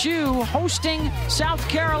 LSU hosting South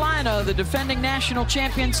Carolina, the defending national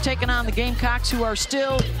champions, taking on the Gamecocks, who are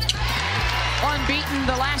still unbeaten,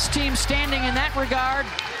 the last team standing in that regard.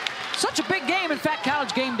 Such a big game. In fact,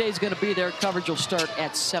 College Game Day is going to be there. Coverage will start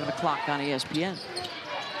at 7 o'clock on ESPN.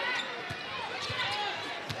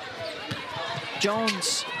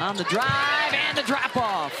 Jones on the drive and the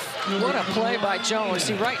drop-off. What a play by Jones.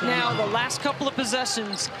 See, right now, the last couple of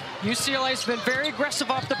possessions, UCLA's been very aggressive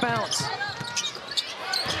off the bounce.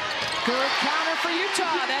 Good counter for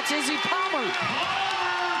Utah. That's Izzy Palmer.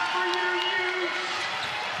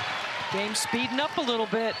 Game speeding up a little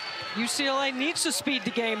bit. UCLA needs to speed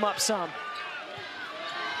the game up some.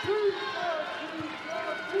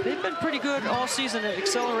 They've been pretty good all season at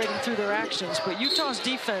accelerating through their actions, but Utah's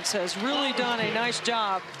defense has really done a nice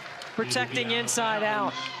job protecting inside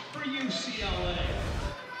out. For UCLA.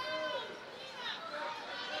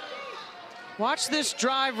 Watch this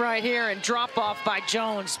drive right here and drop off by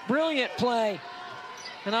Jones. Brilliant play.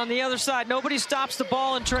 And on the other side, nobody stops the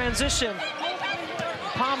ball in transition.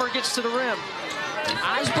 Palmer gets to the rim.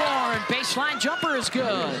 Osborne, baseline jumper is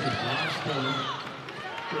good.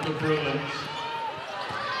 For the Bruins.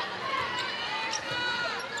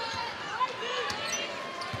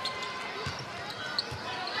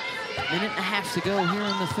 Minute and a half to go here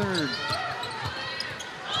in the third.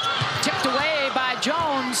 Tipped away by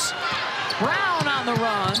Jones. Brown on the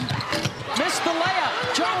run. Missed the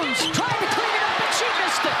layup. Jones tried to clean it up and she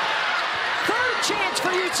missed it. Third chance for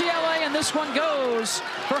UCLA, and this one goes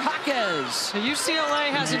for Jaquez. UCLA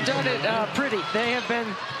hasn't done it pretty. They have been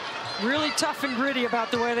really tough and gritty about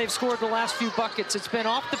the way they've scored the last few buckets. It's been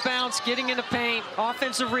off the bounce, getting in the paint,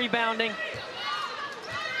 offensive rebounding.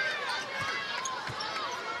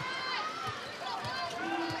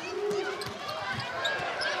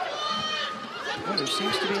 Well, there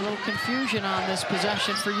seems to be a little confusion on this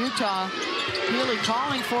possession for Utah. Peely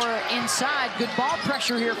calling for inside. Good ball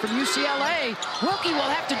pressure here from UCLA. Wilkie will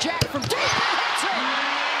have to jack from deep.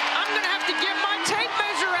 I'm going to have to get my tape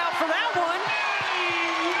measure out for that one.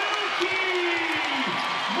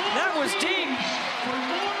 That was deep.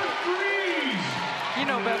 You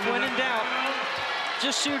know, Beth, when in doubt,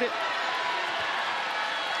 just shoot it.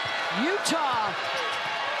 Utah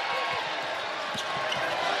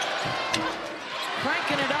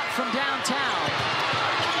cranking it up from downtown.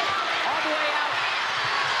 All the way out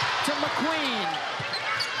to McQueen.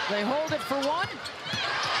 They hold it for one.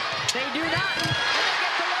 They do not. And they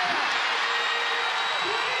get the layup.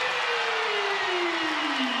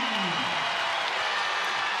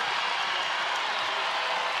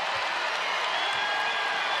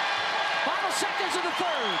 Final seconds of the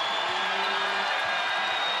third.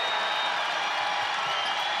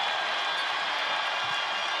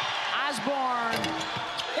 Osborne,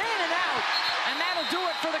 in and out, and that'll do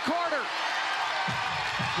it for the quarter.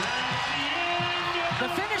 The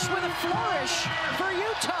finish with a flourish for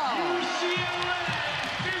Utah.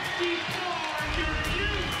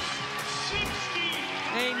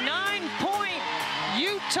 A 9-point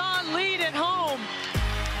Utah lead at home.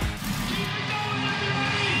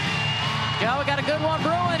 Yeah, we got a good one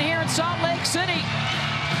brewing here in Salt Lake City.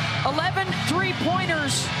 11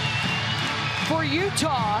 three-pointers for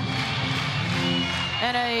Utah.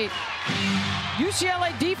 And a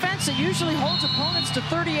UCLA defense that usually holds opponents to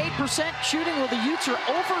 38% shooting. Well, the Utes are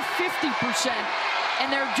over 50%. And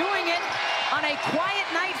they're doing it on a quiet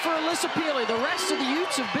night for Alyssa Peely. The rest of the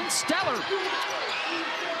Utes have been stellar.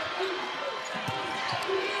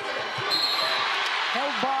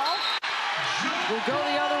 Held ball. Will go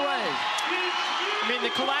the other way. I mean, the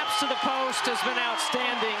collapse to the post has been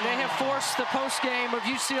outstanding. They have forced the post game of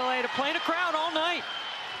UCLA to play in a crowd all night.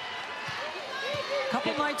 A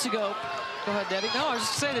couple nights ago. Go ahead, Debbie. No, I was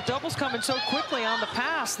just saying the double's coming so quickly on the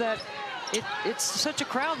pass that it's such a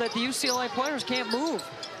crowd that the UCLA players can't move.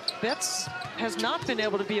 Betts has not been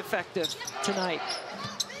able to be effective tonight.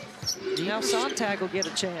 Now Sontag will get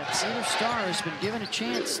a chance. Either star has been given a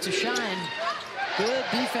chance to shine. Good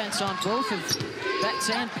defense on both of Betts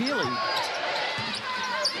and Peely.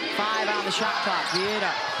 5 on the shot clock.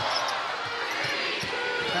 Vieira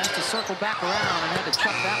tries to circle back around and had to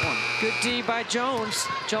chuck that one. Good D by Jones.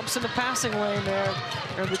 Jumps in the passing lane there,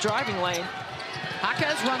 or the driving lane.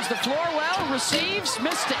 Jaquez runs the floor well, receives,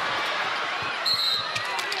 missed it.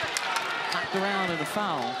 Knocked around and a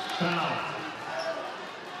foul. I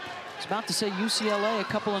was about to say UCLA a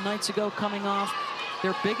couple of nights ago coming off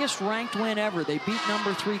their biggest ranked win ever. They beat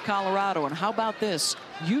number 3 Colorado. And how about this?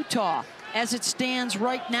 Utah, as it stands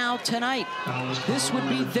right now tonight, this would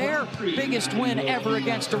be their biggest win ever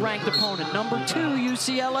against a ranked opponent. Number 2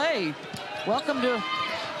 UCLA. Welcome to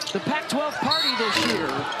the Pac-12 party this year.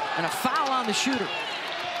 And a foul on the shooter.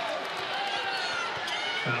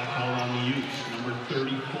 Foul on the Utes, number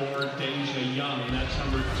 34, Deja Young. That's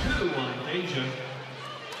number 2 on Deja.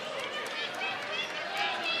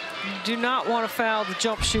 You do not want to foul the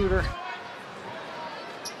jump shooter.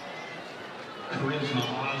 Charisma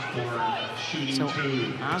Osborne shooting 2.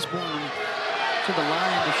 Osborne to the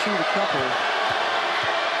line to shoot a couple.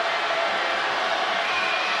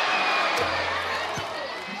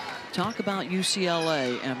 Talk about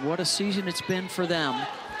UCLA and what a season it's been for them.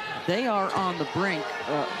 They are on the brink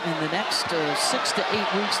in the next 6 to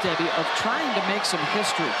 8 weeks, Debbie, of trying to make some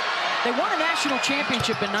history. They won a national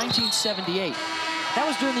championship in 1978. That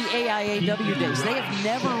was during the AIAW days. They have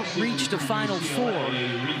never reached a Final Four.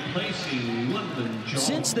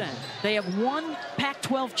 Since then, they have won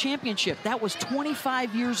Pac-12 championship. That was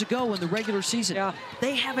 25 years ago in the regular season. Yeah.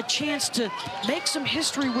 They have a chance to make some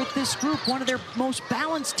history with this group, one of their most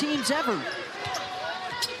balanced teams ever.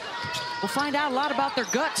 We'll find out a lot about their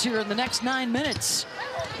guts here in the next 9 minutes.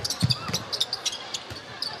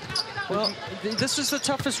 Well, this is the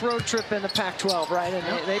toughest road trip in the Pac-12, right?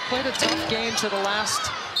 And they played a tough game to the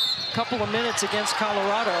last couple of minutes against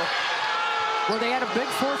Colorado. Where they had a big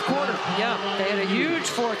fourth quarter. Yeah, they had a huge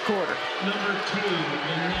fourth quarter. Number 2,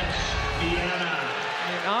 Ines Viana.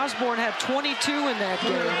 And Osborne had 22 in that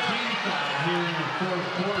game. Here in the fourth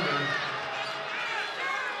quarter.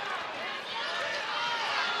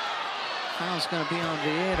 Foul's going to be on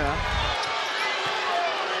Vieira.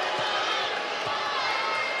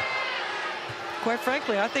 Quite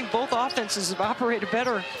frankly, I think both offenses have operated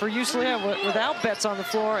better for UCLA without Betts on the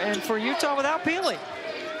floor and for Utah without Peely.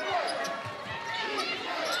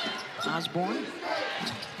 Osborne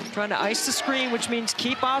trying to ice the screen, which means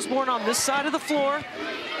keep Osborne on this side of the floor.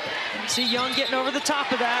 See Young getting over the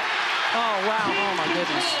top of that. Oh, wow. Oh, my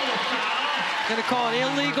goodness. Going to call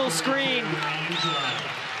an illegal screen.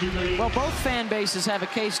 Well, both fan bases have a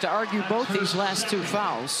case to argue both these last 2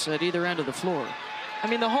 fouls at either end of the floor. I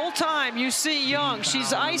mean, the whole time you see Young,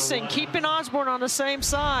 she's icing, keeping Osborne on the same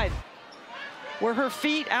side. Were her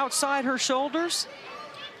feet outside her shoulders?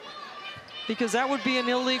 Because that would be an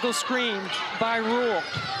illegal screen by rule.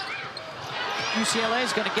 UCLA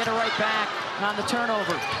is going to get it right back on the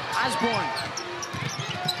turnover. Osborne.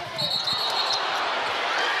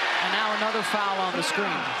 And now another foul on the screen.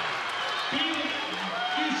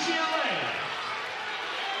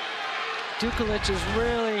 Dukelich is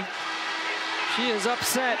really, she is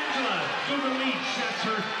upset. That's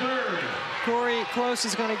her 3rd. Corey Close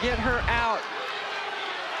is going to get her out.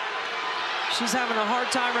 She's having a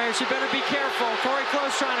hard time right here. She better be careful. Corey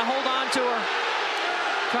Close trying to hold on to her,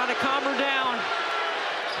 trying to calm her down.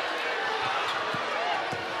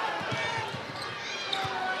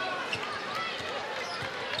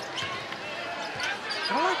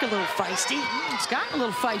 I like a little feisty. It's gotten a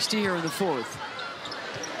little feisty here in the fourth.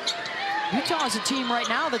 Utah is a team right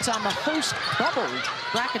now that's on the host bubble.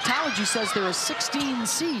 Bracketology says they're a 16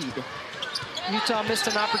 seed. Utah missed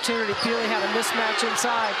an opportunity. Peely had a mismatch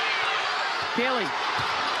inside. Peely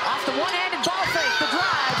off the one-handed ball fake, the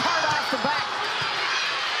drive, hard off the back.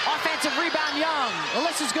 Offensive rebound. Young.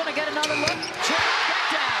 Alyssa's going to get another look. Check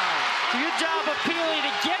down. Good job of Peely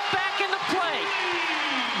to get back in the play.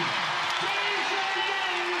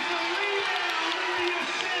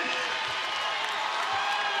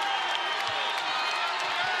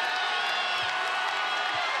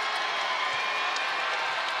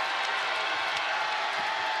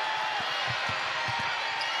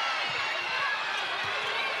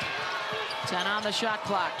 On the shot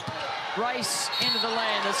clock. Rice into the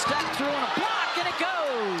lane. The step through and a block, and it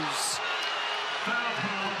goes.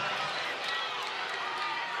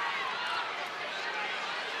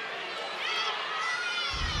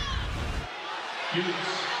 Use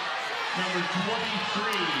number 23,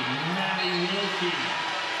 Maddie Wilkie.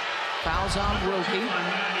 Fouls on Wilkie.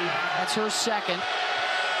 That's her second.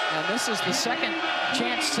 And this is the second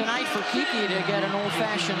chance tonight for Kiki to get an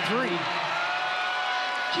old-fashioned three.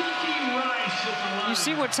 You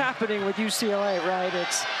see what's happening with UCLA, right?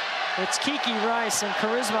 It's Kiki Rice and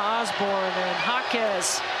Charisma Osborne and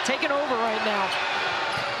Jaquez taking over right now.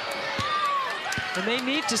 And they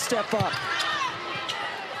need to step up.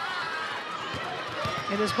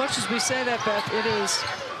 And as much as we say that, Beth, it is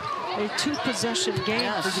a two-possession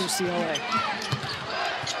game for UCLA.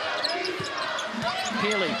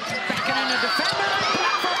 Peely backing in a defender,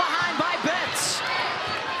 blocked from behind by Betts.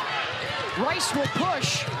 Rice will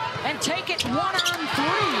push and take it 1-on-3.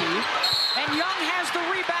 And Young has the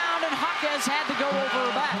rebound, and Jaquez had to go over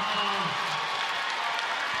her back.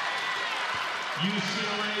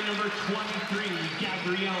 UCLA number 23,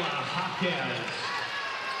 Gabriella Jaquez.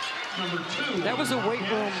 Number 2. That was a weight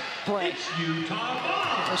room play. It's Utah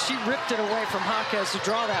ball. She ripped it away from Jaquez to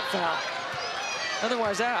draw that foul.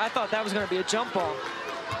 Otherwise, I thought that was going to be a jump ball.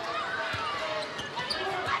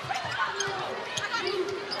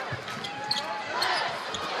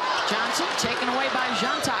 Johnson taken away by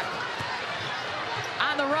Jantak.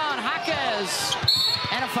 On the run, Jaquez,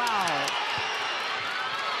 and a foul.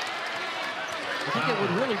 I think it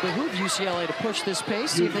would really behoove UCLA to push this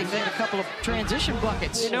pace, see if they can get a couple of transition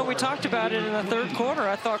buckets. You know, we talked about it in the third quarter.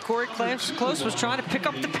 I thought Corey Close was trying to pick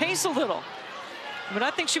up the pace a little. But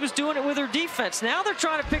I think she was doing it with her defense. Now they're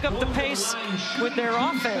trying to pick up the pace with their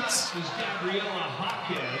offense.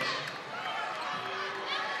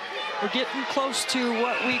 We're getting close to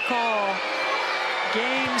what we call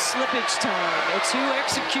game slippage time. It's who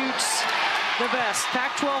executes the best.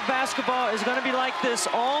 Pac-12 basketball is going to be like this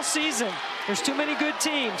all season. There's too many good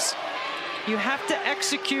teams. You have to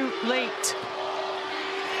execute late.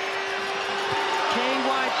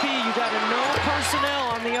 KYP, you got to know personnel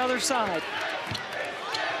on the other side.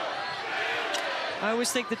 I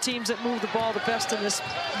always think the teams that move the ball the best in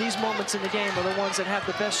these moments in the game are the ones that have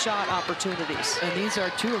the best shot opportunities. And these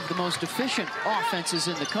are two of the most efficient offenses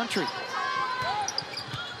in the country.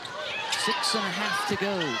 6.5 to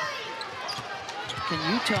go.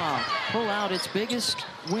 Can Utah pull out its biggest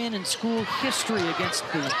win in school history against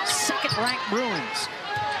the second-ranked Bruins?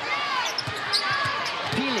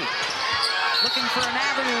 Peely looking for an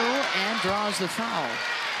avenue and draws the foul.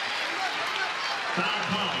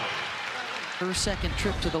 Her second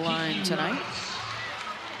trip to the line tonight.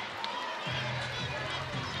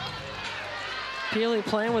 Peely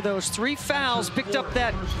playing with those 3 fouls, picked up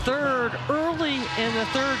that third early in the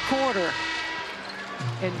third quarter.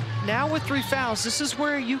 And now with 3 fouls, this is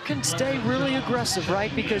where you can stay really aggressive,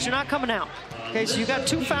 right? Because you're not coming out. Okay, so you got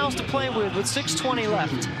 2 fouls to play with 6:20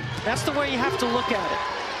 left. That's the way you have to look at it.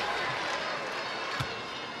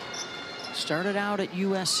 Started out at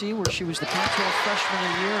USC, where she was the Pac-12 Freshman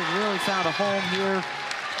of the Year, and really found a home here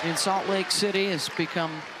in Salt Lake City. Has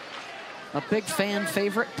become a big fan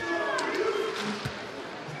favorite.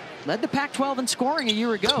 Led the Pac-12 in scoring a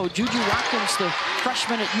year ago. Juju Watkins, the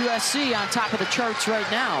freshman at USC, on top of the charts right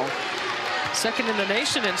now. Second in the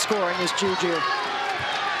nation in scoring is Juju.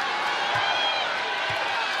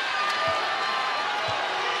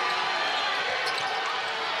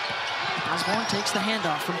 Osborne takes the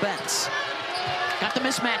handoff from Betts. Got the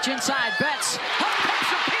mismatch inside. Betts. Hook comes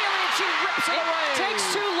from Peely, and she rips it away. It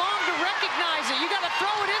takes too long to recognize it. You got to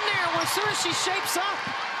throw it in there as soon as she shapes up.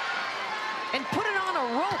 And put it on a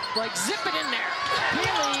rope, like zip it in there.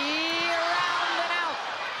 Peely around and out.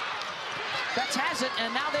 Betts has it,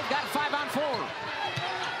 and now they've got 5-on-4.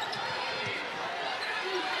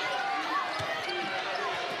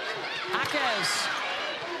 Jaquez.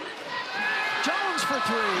 Jones for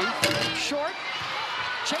 3. Short.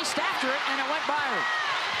 Chased after it, and it went by her.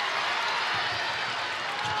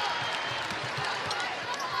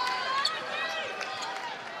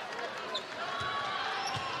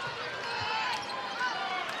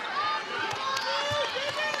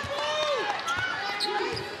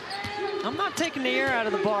 not taking the air out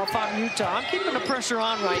of the ball if I'm Utah. I'm keeping the pressure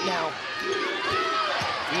on right now.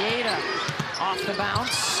 Vieta off the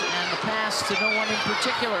bounce, and the pass to no one in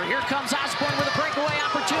particular. Here comes Osborne with a breakaway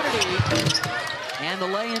opportunity. And the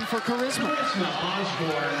lay-in for Charisma.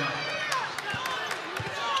 Osborne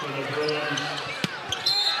for the Bruins.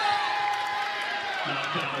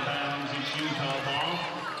 Knocked out of bounds. It's Utah ball.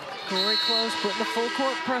 Very close, putting the full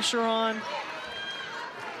court pressure on.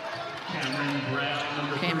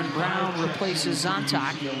 Cameron Brown replaces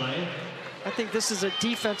Zontok. I think this is a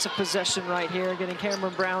defensive possession right here, getting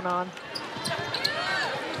Cameron Brown on.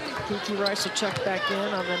 Kiki Rice will check back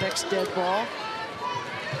in on the next dead ball.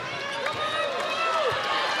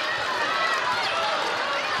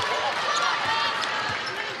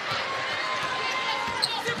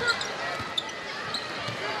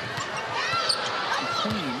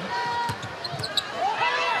 Queen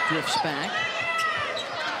drifts back.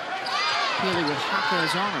 Healy with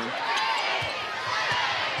Jaquez on her.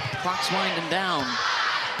 Clock's winding down.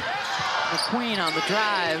 McQueen on the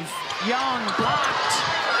drive. Young blocked.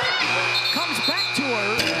 Comes back to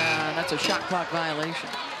her. And that's a shot clock violation.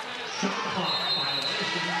 Shot clock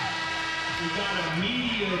violation. We got a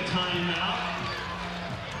media timeout.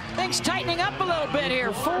 Things tightening up a little bit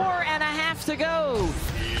here. 4.5 to go.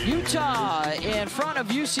 Utah in front of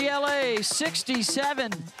UCLA,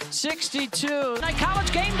 67-62.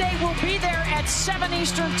 College Game Day will be there at 7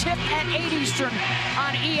 Eastern, tip at 8 Eastern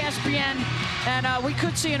on ESPN. And we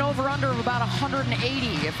could see an over-under of about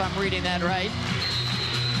 180, if I'm reading that right.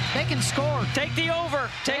 They can score. Take the over.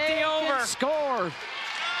 Take the over. Score.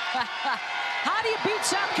 How do you beat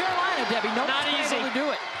South Carolina, Debbie? Not easy to do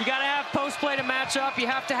it. You got to have post play to match up. You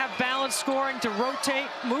have to have balanced scoring to rotate,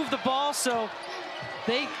 move the ball. So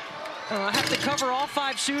they have to cover all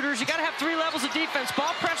 5 shooters. You got to have 3 levels of defense: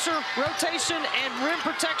 ball pressure, rotation, and rim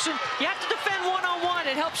protection. You have to defend one-on-one.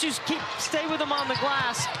 It helps you stay with them on the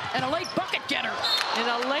glass. And a late bucket getter. And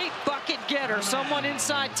a late bucket getter, someone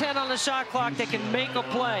inside 10 on the shot clock that can make a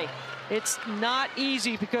play. It's not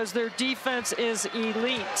easy because their defense is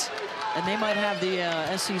elite. And they might have the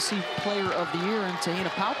SEC Player of the Year in Tahina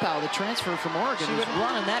Paupau, the transfer from Oregon, who's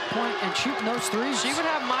running that point and shooting those threes. She would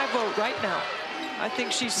have my vote right now. I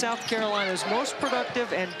think she's South Carolina's most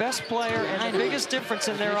productive and best player and the biggest difference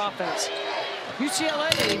in their offense.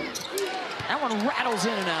 UCLA, that one rattles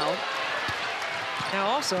in and out. Now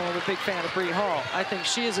also, I'm a big fan of Bree Hall. I think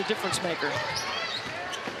she is a difference maker.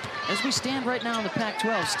 As we stand right now in the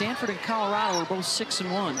Pac-12, Stanford and Colorado are both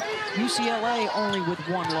 6-1. UCLA only with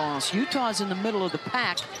 1 loss. Utah's in the middle of the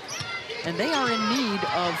pack, and they are in need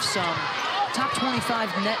of some top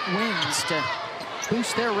 25 net wins to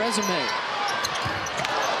boost their resume.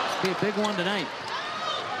 Be a big one tonight.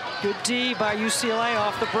 Good D by UCLA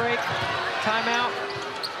off the break. Timeout.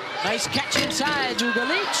 Nice catch inside.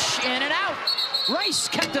 Ugalic in and out. Rice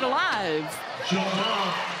kept it alive.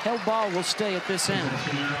 Held ball will stay at this end.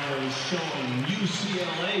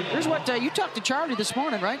 Here's what you talked to Charlie this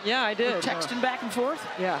morning, right? Yeah, I did. Texting back and forth?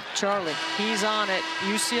 Yeah, Charlie. He's on it.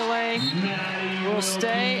 UCLA will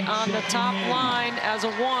stay on the top line as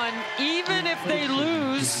a 1. Even if they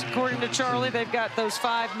lose, according to Charlie, they've got those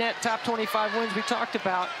 5 net top 25 wins we talked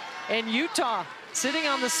about. And Utah sitting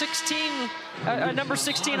on the number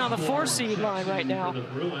 16 on the 4 seed line right now.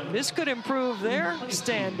 This could improve their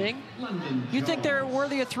standing. You think they're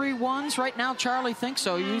worthy of 3 1s right now? Charlie thinks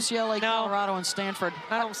so. UCLA, Colorado, and Stanford.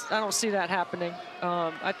 I don't see that happening.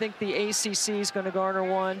 I think the ACC is going to garner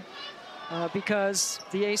 1 because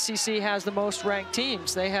the ACC has the most ranked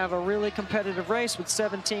teams. They have a really competitive race with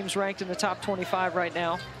 7 teams ranked in the top 25 right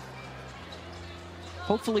now.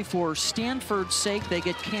 Hopefully for Stanford's sake, they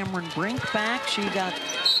get Cameron Brink back. She got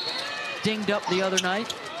dinged up the other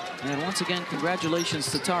night. And once again, congratulations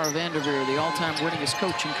to Tara Vanderveer, the all-time winningest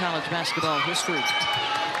coach in college basketball history.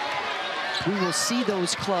 We will see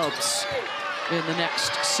those clubs in the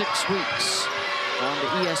next 6 weeks on the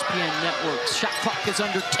ESPN networks. Shot clock is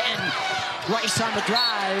under 10. Rice on the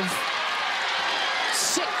drive.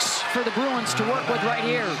 6 for the Bruins to work with right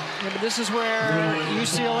here. Yeah, but this is where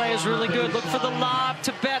UCLA is really good. Look for the lob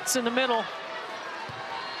to Betts in the middle.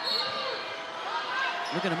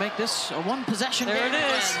 We're going to make this a 1-possession game. There it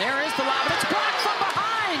is. And there is the lob, and it's blocked from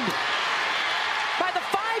behind by the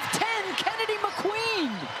 5'10" Kennedy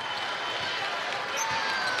McQueen.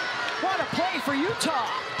 What a play for Utah.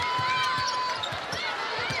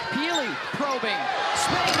 Healy probing,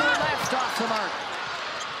 spinning to the left off the mark.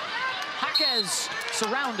 Jaquez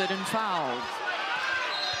surrounded and fouled.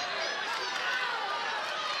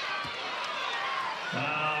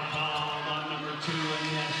 Foul called on number 2,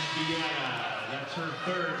 Ines Vieta. That's her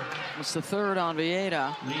 3rd. It's the 3rd on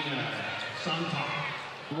Vieta. Lena Zontok.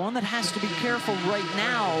 The one that has to be careful right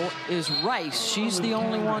now is Rice. She's the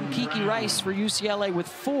only one, Kiki Rice, for UCLA with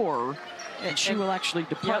 4. And she will actually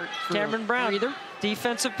depart. Yep, Cameron Brown, either.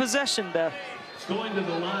 Defensive possession, Beth. Going to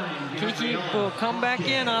the line. Kiki will come back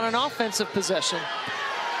in on an offensive possession.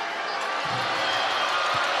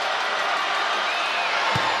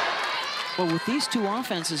 Well, with these two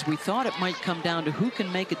offenses, we thought it might come down to who can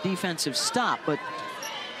make a defensive stop, but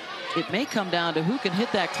it may come down to who can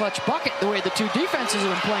hit that clutch bucket the way the two defenses have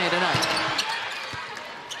been playing tonight.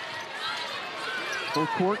 Full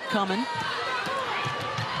court coming.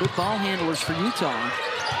 Good ball handlers for Utah.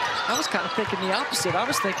 I was kind of thinking the opposite. I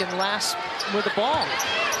was thinking last with the ball.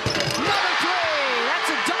 Number 3, that's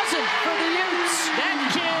a dozen for the Utes. That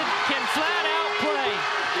kid can flat out play.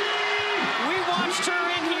 We watched her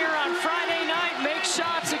in here on Friday night make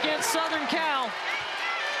shots against Southern Cal.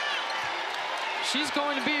 She's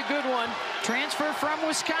going to be a good one. Transfer from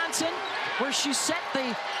Wisconsin, where she set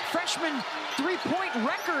the freshman three-point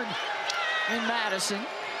record in Madison.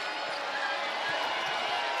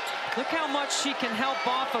 Look how much she can help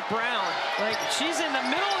off of Brown. Like, she's in the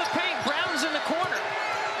middle of the paint, Brown's in the corner.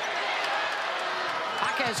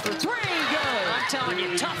 Jaquez for 3, good. I'm telling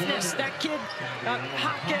you, toughness. That kid,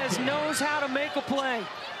 Jaquez, knows how to make a play.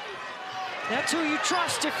 That's who you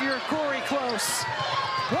trust if you're Corey Close.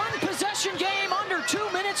 One possession game, under 2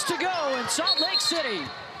 minutes to go in Salt Lake City.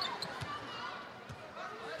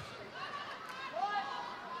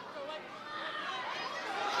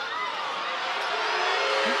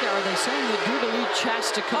 Are they saying that Drew Leach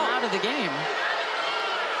has to come out of the game?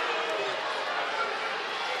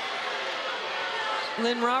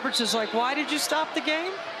 Lynn Roberts is like, why did you stop the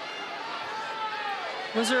game?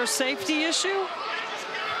 Was there a safety issue?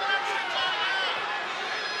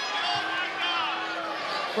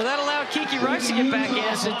 Well, that allowed Kiki Rice to get back in.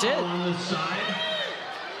 Yes, it did.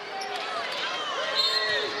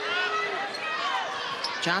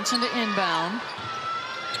 Johnson to inbound.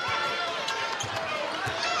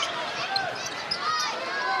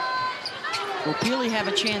 Will Peely have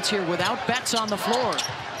a chance here without Betts on the floor?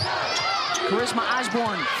 Charisma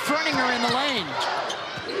Osborne fronting her in the lane.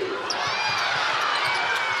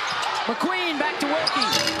 McQueen back to Wilkie.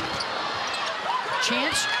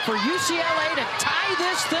 Chance for UCLA to tie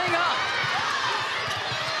this thing up.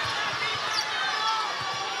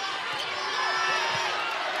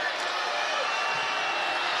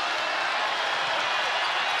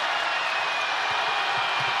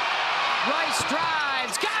 Rice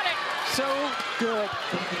drives, got it. So good.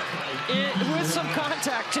 With some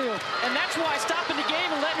contact, too. And that's why stopping the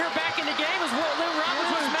game and letting her back in the game is what Lynn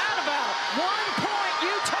Roberts was mad about. 1 point,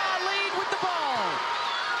 Utah lead with the ball.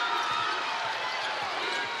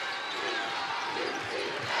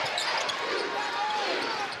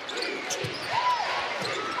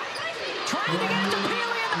 Trying to get to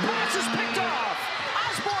Peely, and the pass is picked off.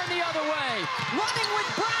 Osborne the other way, running with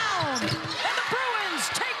Brown. And the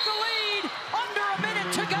Bruins take the lead, under a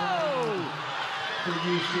minute to go. For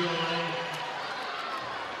UCLA.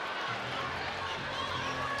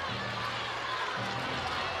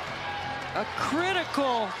 A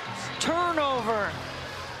critical turnover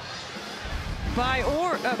by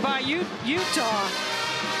Utah.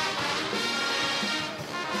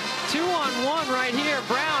 2-on-1 right here.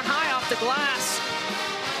 Brown high off the glass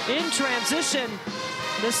in transition.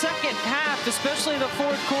 The second half, especially the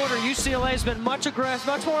fourth quarter, UCLA has been much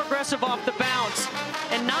more aggressive off the bounce.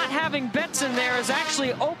 And not having Betts in there has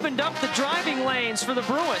actually opened up the driving lanes for the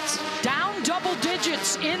Bruins. Down double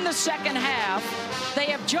digits in the second half.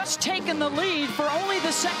 They have just taken the lead for only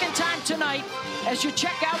the second time tonight as you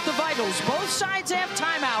check out the vitals. Both sides have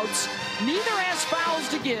timeouts. Neither has fouls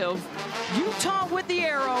to give. Utah with the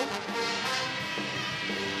arrow.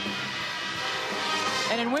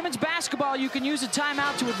 And in women's basketball, you can use a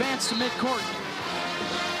timeout to advance to midcourt.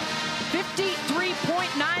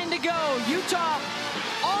 53.9 to go. Utah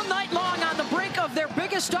all night long on the brink of their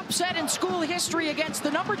biggest upset in school history against the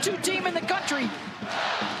 #2 team in the country.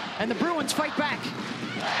 And the Bruins fight back.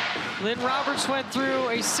 Lynn Roberts went through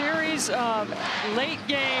a series of late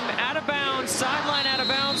game out of bounds, sideline out of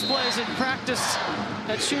bounds plays in practice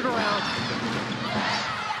at shoot around.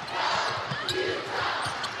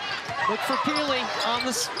 Look for Peely on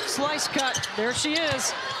the slice cut. There she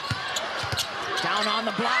is. Down on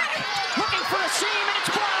the block. Looking for a seam, and it's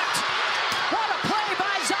blocked. What a play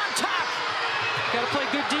by Zontok. Got to play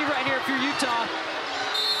good D right here if you're Utah.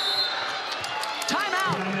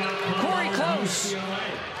 Timeout. Corey Close.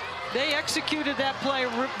 They executed that play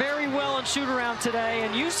very well in shoot around today,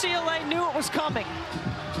 and UCLA knew it was coming.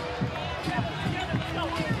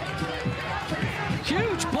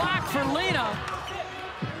 Huge block for Lena.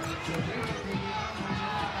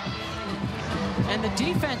 And the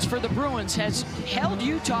defense for the Bruins has held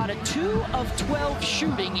Utah to 2 of 12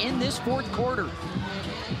 shooting in this fourth quarter.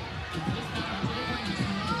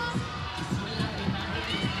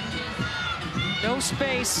 No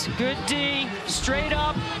space, good D, straight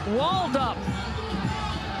up, walled up.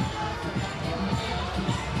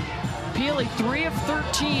 Peely 3 of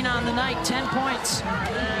 13 on the night, 10 points.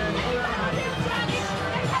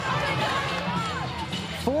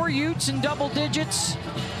 4 Utes in double digits,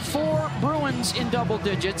 4 Bruins in double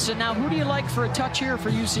digits. And now who do you like for a touch here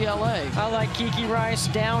for UCLA? I like Kiki Rice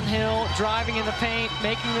downhill, driving in the paint,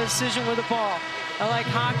 making the decision with the ball. I like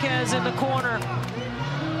Jaquez in the corner.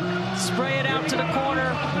 Spray it out to the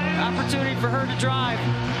corner. Opportunity for her to drive.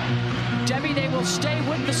 Debbie, they will stay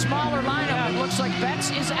with the smaller lineup. It looks like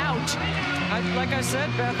Betts is out. Like I said,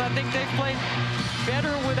 Beth, I think they've played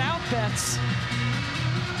better without Betts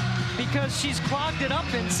because she's clogged it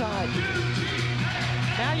up inside.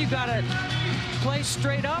 Now you got to play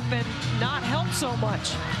straight up and not help so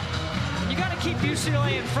much. You got to keep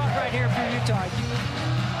UCLA in front right here for Utah.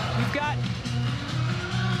 You've got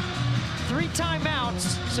 3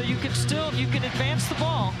 timeouts, so you can advance the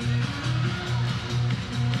ball.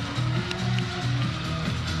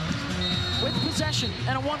 With possession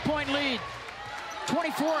and a 1-point lead.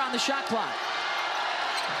 24 on the shot clock.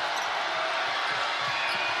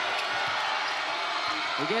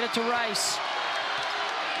 We get it to Rice.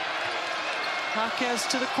 Jaquez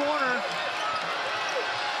to the corner.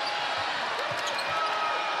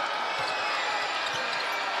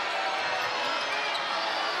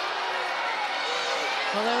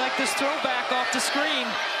 Well, they like this throwback off the screen.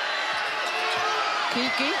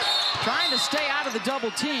 Kiki trying to stay out of the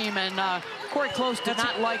double team, and Corey Close did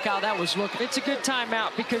not like how that was looking. It's a good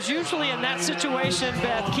timeout because usually in that situation,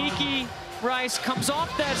 Beth, Kiki Rice comes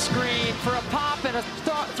off that screen for a pop and a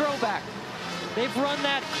throwback. They've run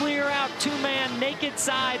that clear out 2-man naked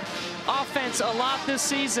side offense a lot this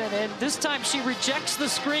season, and this time she rejects the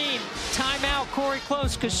screen. Timeout Corey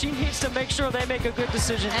Close because she needs to make sure they make a good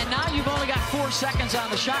decision. And now you've only got 4 seconds on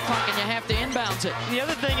the shot clock and you have to inbound it. The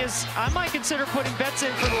other thing is I might consider putting Betts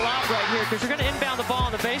in for the lob right here because you're going to inbound the ball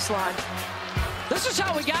on the baseline. This is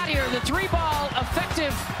how we got here. The 3-ball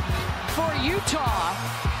effective for Utah,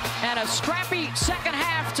 and a scrappy second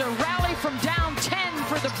half to rally from down 10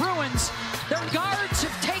 for the Bruins. Their guards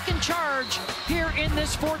have taken charge here in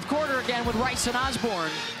this fourth quarter again with Rice and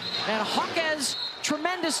Osborne. And Jaquez,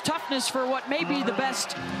 tremendous toughness for what may be the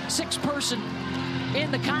best 6-person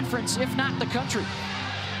in the conference, if not the country.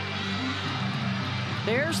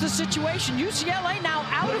 There's the situation. UCLA now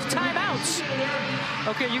out of timeouts.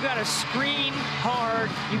 Okay, you got to screen hard.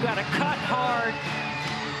 You got to cut hard.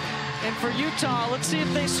 And for Utah, let's see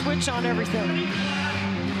if they switch on everything.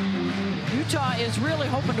 Utah is really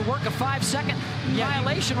hoping to work a 5-second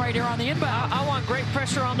violation right here on the inbound. I want great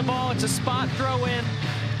pressure on the ball. It's a spot throw in.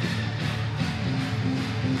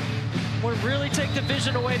 Would really take the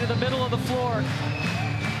vision away to the middle of the floor.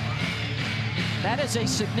 That is a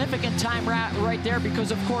significant time right there because,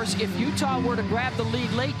 of course, if Utah were to grab the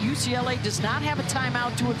lead late, UCLA does not have a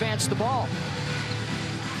timeout to advance the ball.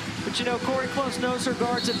 But, you know, Corey Close knows her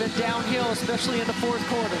guards have been downhill, especially in the fourth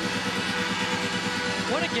quarter.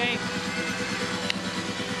 What a game.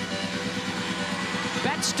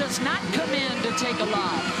 Betts does not come in to take a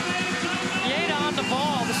lob. Yeda on the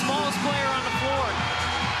ball, the smallest player on the floor.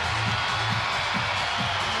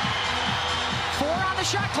 4 on the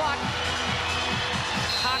shot clock.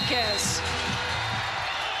 Jaquez.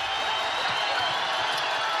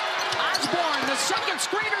 Osborne, the second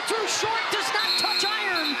screener through short, does not touch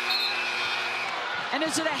iron. And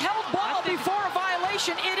is it a held ball before a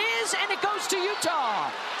violation? It is, and it goes to Utah.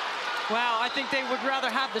 Wow, I think they would rather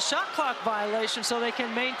have the shot clock violation so they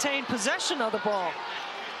can maintain possession of the ball.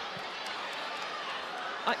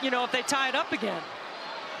 You know, if they tie it up again.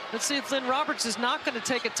 Let's see if Lynn Roberts is not going to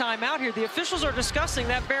take a timeout here. The officials are discussing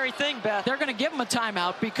that very thing, Beth. They're going to give them a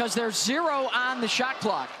timeout because there's 0 on the shot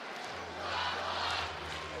clock.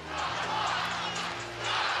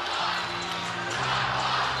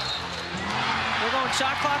 They're going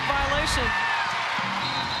shot clock violation.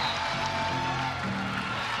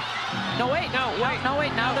 No, wait. No,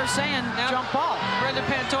 wait. Now they're saying jump ball. Brenda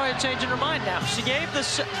Pantoja changing her mind now. She gave the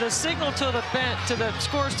signal to the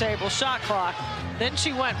scores table, shot clock. Then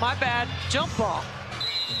she went, my bad, jump ball.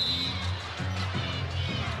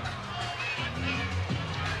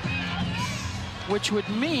 Which would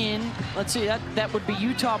mean, let's see, that would be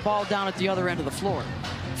Utah ball down at the other end of the floor.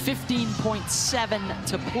 15.7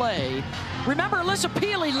 to play. Remember Alyssa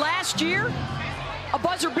Peely last year? A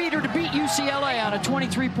buzzer beater to beat UCLA on a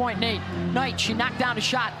 23-point night. She knocked down a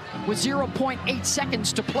shot with 0.8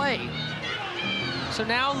 seconds to play. So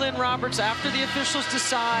now Lynn Roberts, after the officials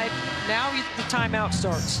decide, now the timeout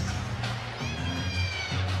starts.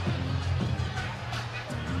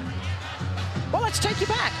 Well, let's take you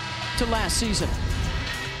back to last season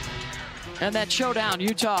and that showdown,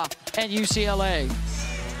 Utah and UCLA.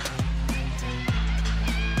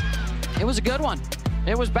 It was a good one.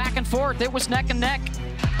 It was back and forth. It was neck and neck.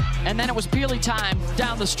 And then it was Peely time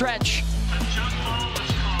down the stretch.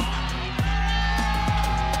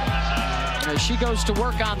 As she goes to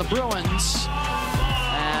work on the Bruins.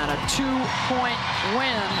 And a 2-point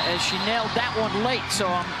win as she nailed that one late. So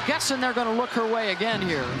I'm guessing they're going to look her way again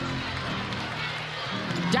here.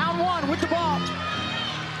 Down one with the ball.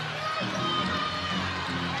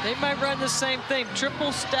 They might run the same thing.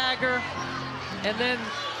 Triple stagger and then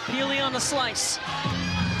Peely on the slice.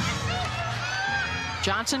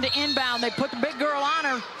 Johnson to inbound. They put the big girl on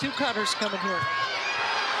her. Two cutters coming here.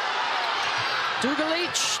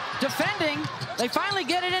 Dugalich defending. They finally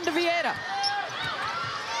get it into Vieta.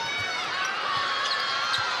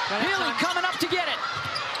 Peely coming up to get it.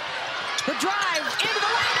 The drive into the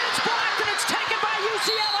lane, and it's blocked, and it's taken by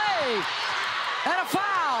UCLA. And a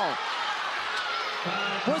foul.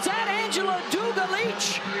 Was that Angela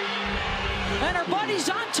Dugalich? And her buddy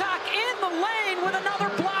Zontak in the lane with another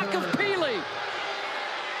block of Peely.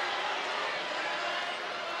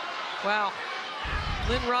 Wow.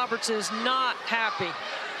 Lynn Roberts is not happy.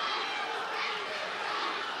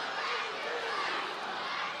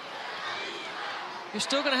 You're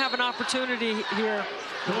still going to have an opportunity here.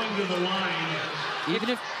 Going to the line. Even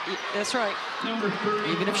if, that's right.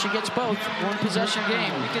 Even if she gets both, one possession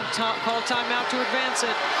game. You can call timeout to advance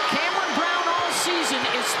it. Cameron Brown all season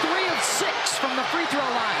is 3 of 6 from the free throw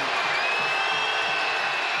line.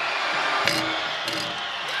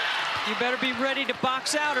 You better be ready to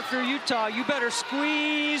box out if you're Utah. You better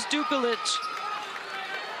squeeze Dugalich.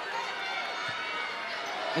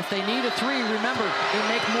 If they need a 3, remember, they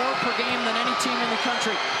make more per game than any team in the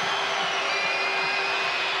country.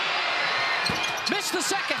 Missed the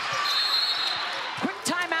second. Quick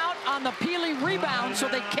timeout on the Peely rebound so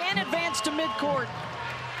they can advance to midcourt.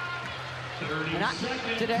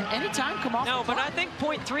 Did any time come off? No, but I think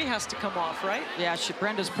point 3 has to come off, right? Yeah,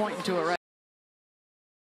 Brenda's pointing to it right.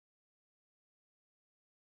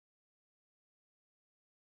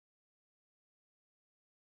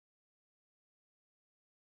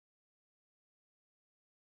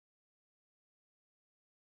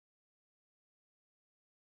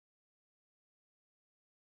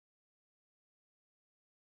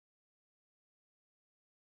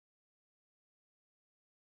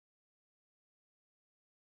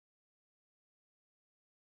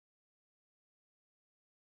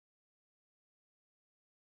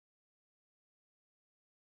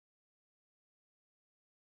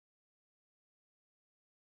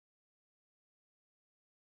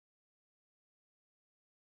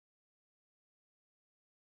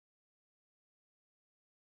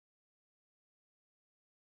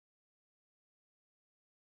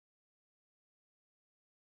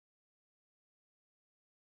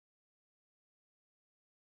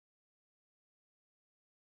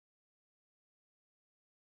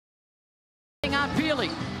 On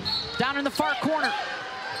Peely, down in the far corner.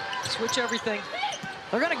 Switch everything.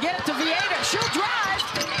 They're going to get it to Vieta. She'll drive,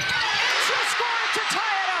 and she'll score to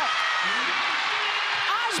tie it up.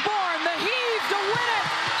 Osborne, the heave to win it.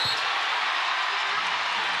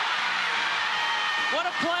 What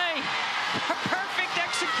a play. A perfect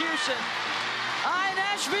execution.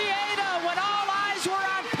 Inez Vieta, when all eyes were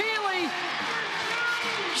on Peely,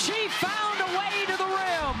 she found a way to the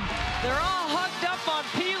rim. They're all hugged up on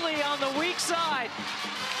Peely on the weak side.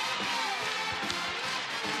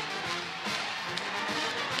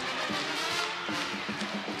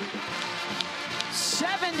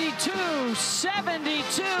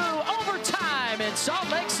 '72-72 overtime in Salt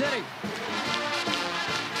Lake City.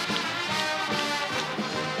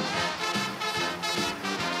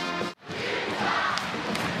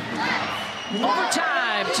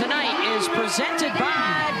 Overtime tonight is presented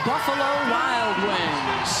by Buffalo Wild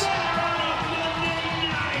Wings.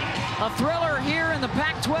 A thriller here in the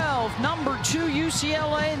Pac-12. Number 2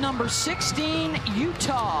 UCLA, number 16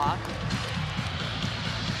 Utah.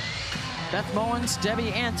 Beth Mowens,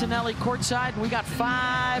 Debbie Antonelli courtside. We got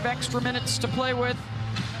 5 extra minutes to play with.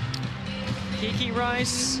 Kiki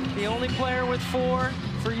Rice, the only player with 4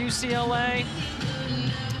 for UCLA.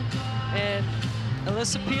 And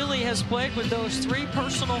Alyssa Peely has played with those 3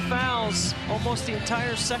 personal fouls almost the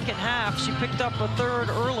entire second half. She picked up a 3rd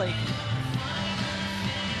early.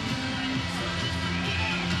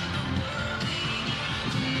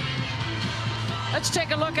 Let's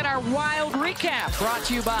take a look at our Wild recap, brought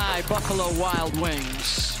to you by Buffalo Wild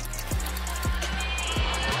Wings.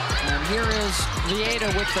 And here is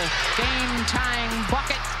Vieta with the game-tying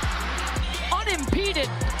bucket, unimpeded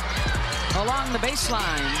along the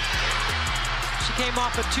baseline. She came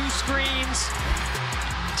off of 2 screens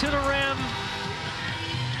to the rim.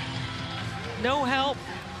 No help.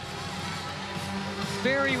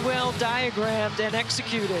 Very well diagrammed and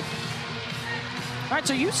executed. All right,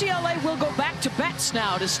 so UCLA will go back to Betts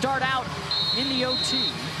now to start out in the OT.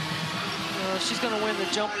 She's going to win the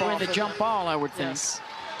jump ball. Win the jump ball, I would think. Yes.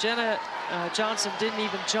 Jenna Johnson didn't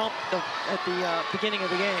even jump at the beginning of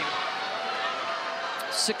the game.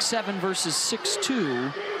 6'7" versus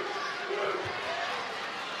 6'2".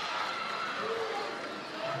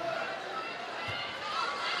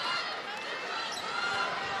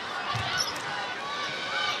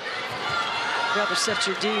 Rather set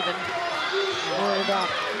your D than worry about.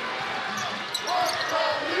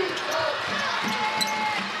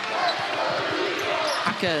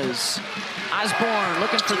 Jaquez. Osborne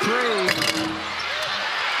looking for 3.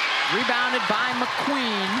 Rebounded by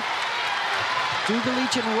McQueen.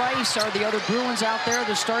 Dugalich and Rice are the other Bruins out there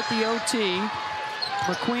to start the OT.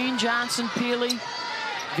 McQueen, Johnson, Peely,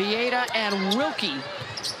 Vieta, and Wilkie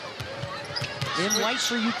in white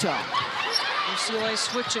for Utah. UCLA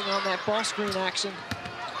switching on that ball screen action.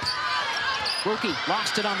 Wilkie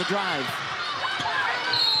lost it on the drive.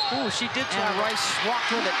 Oh, she did try. And Rice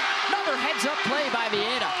walked with it. Another heads-up play by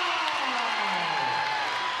Vieta.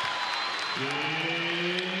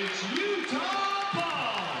 It's Utah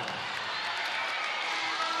ball.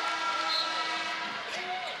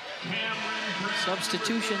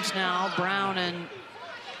 Substitutions now. Brown and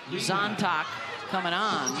Zontak coming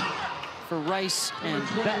on for Rice and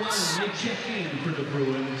Betts.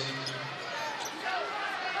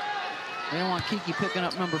 They don't want Kiki picking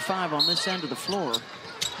up number 5 on this end of the floor.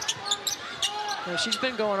 Yeah, she's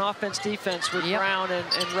been going offense-defense with Brown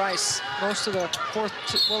and Rice most of the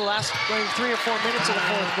last 3 or 4 minutes of the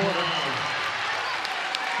fourth quarter.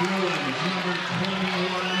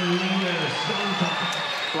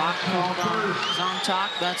 Block called on Zontak.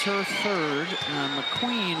 That's her 3rd. And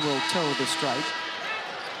McQueen will toe the strike.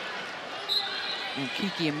 And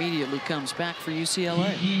Kiki immediately comes back for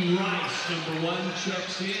UCLA. Kiki Rice, number 1,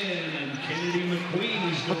 checks in, and Kennedy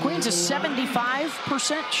McQueen is McQueen's a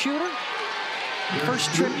 75% shooter.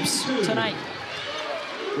 First trips tonight.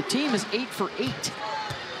 The team is 8 for 8.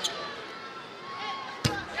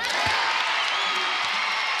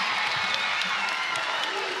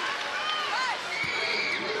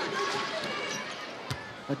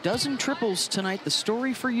 A dozen triples tonight, the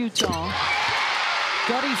story for Utah.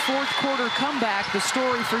 Gutty fourth quarter comeback, the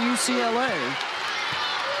story for UCLA.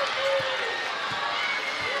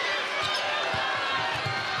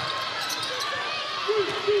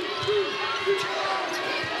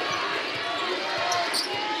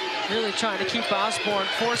 Really trying to keep Osborne,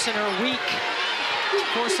 forcing her weak,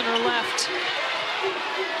 forcing her left.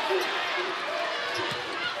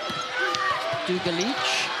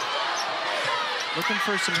 Dugalich looking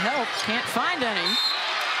for some help, can't find any.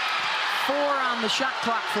 4 on the shot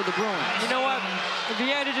clock for the Bruins. You know what?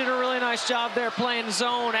 Vieta did a really nice job there playing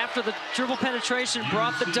zone after the dribble penetration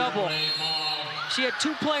brought the double. She had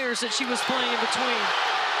 2 players that she was playing in between.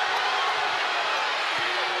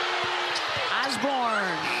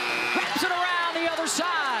 Osborne wraps it around the other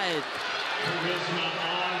side.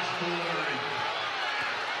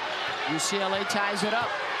 UCLA ties it up.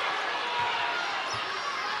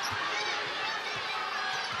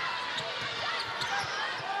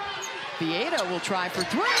 Vieta will try for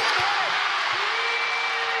 3.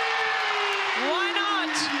 Why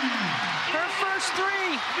not? Her first 3.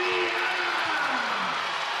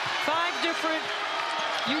 5 different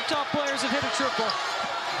Utah players have hit a triple.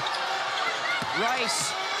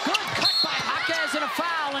 Rice, good cut by Jaquez and a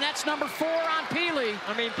foul, and that's number 4 on Peely.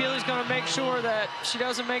 I mean, Peely's going to make sure that she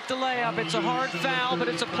doesn't make the layup. It's a hard foul, but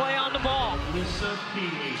it's a play on the ball. Alyssa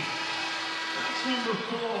Peely. That's number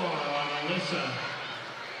 4 on Alyssa.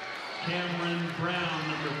 Cameron Brown,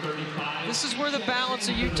 number 35. This is where the balance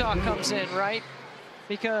of Utah comes in, right?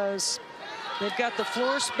 Because they've got the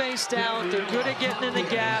floor spaced out. They're good at getting in the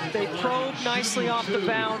gap. They probe nicely off the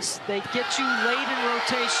bounce. They get you late in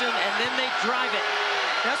rotation, and then they drive it.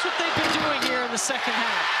 That's what they've been doing here in the second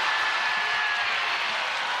half.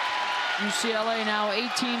 UCLA now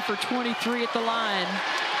 18 for 23 at the line.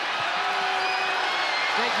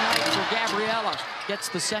 Big night for Gabriella. Gets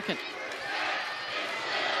the second.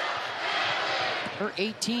 Her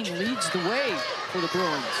 18 leads the way for the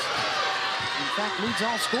Bruins. In fact, leads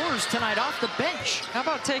all scorers tonight off the bench. How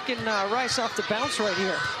about taking Rice off the bounce right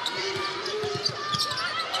here?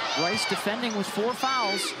 Rice defending with 4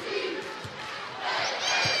 fouls.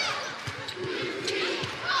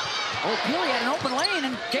 Oh, Peely had an open lane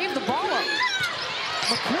and gave the ball up.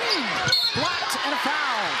 McQueen blocked and a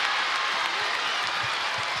foul.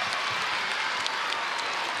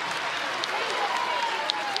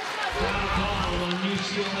 Foul call on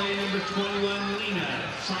UCLA number 21, Lena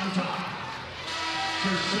Santa.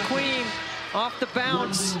 McQueen off the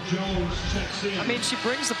bounce. I mean, she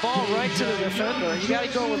brings the ball right to the defender. You got to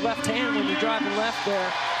go with left hand when you're driving left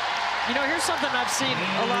there. You know, here's something I've seen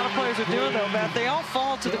a lot of players are doing, though, Beth. They all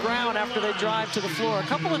fall to the ground after they drive to the floor. A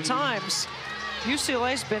couple of times,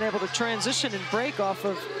 UCLA's been able to transition and break off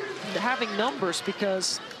of having numbers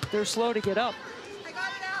because they're slow to get up.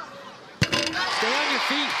 Stay on your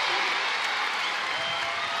feet.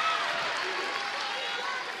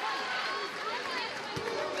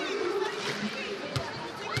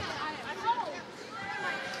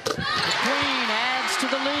 McQueen adds to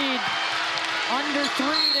the lead. Under 3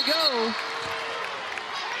 to go.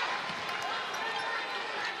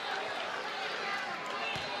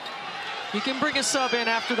 You can bring a sub in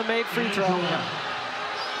after the made free throw.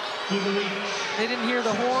 They didn't hear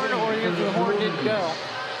the horn, or the horn didn't go.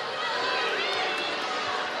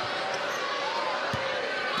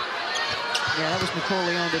 Yeah, that was Nicole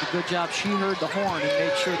Leon, did a good job. She heard the horn and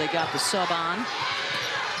made sure they got the sub on.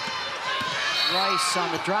 Rice on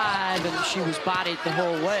the drive, and she was bodied the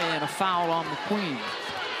whole way, and a foul on McQueen.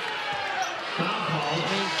 I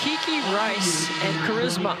mean, Kiki Rice and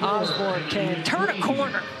Charisma Osborne can turn a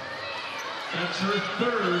corner. That's her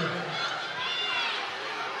 3rd.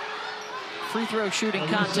 Free throw shooting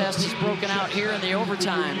contest is broken out here in the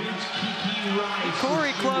overtime.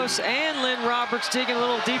 Corey Close and Lynn Roberts digging a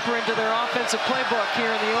little deeper into their offensive playbook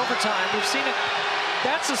here in the overtime. We've seen it.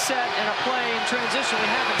 That's a set and a play in transition we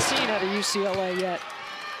haven't seen out of UCLA yet.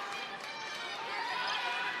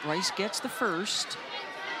 Rice gets the first.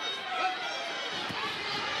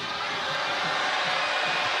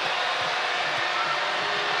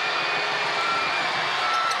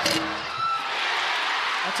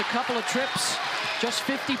 That's a couple of trips, just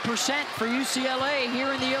 50% for UCLA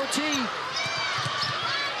here in the OT.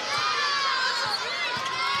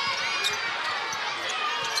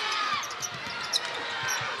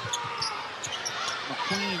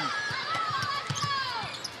 McQueen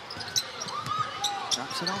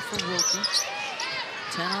drops it off for Wilkie.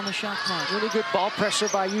 10 on the shot clock. Really good ball pressure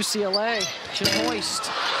by UCLA. Chip Hoist.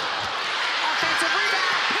 Offensive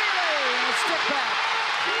rebound, Peely, and a step back.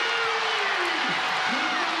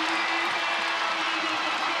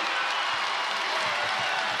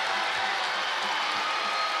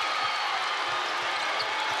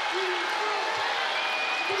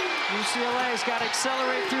 UCLA's got to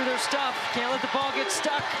accelerate through their stuff. Can't let the ball get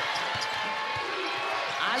stuck.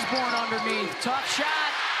 Osborne underneath, tough shot.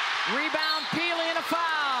 Rebound, Peely, and a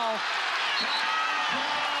foul.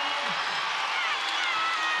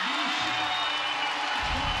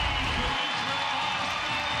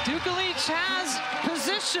 Dukelich has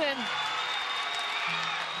position,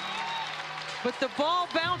 but the ball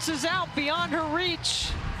bounces out beyond her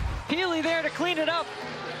reach. Peely there to clean it up.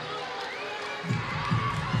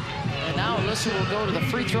 And now Alyssa will go to the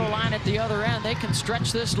free throw line at the other end. They can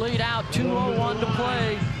stretch this lead out. 2:01 to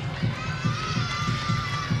play.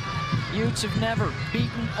 Utes have never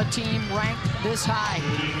beaten a team ranked this high.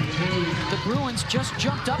 The Bruins just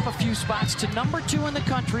jumped up a few spots to #2 in the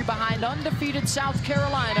country behind undefeated South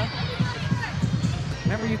Carolina.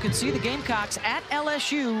 Remember, you can see the Gamecocks at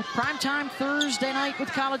LSU primetime Thursday night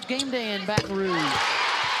with College Game Day in Baton Rouge.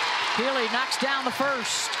 Peely knocks down the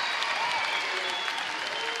first.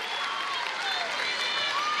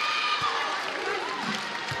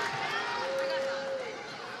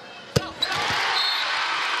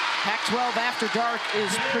 Pac-12 After Dark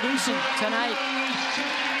is producing tonight,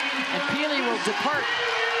 and Peely will depart.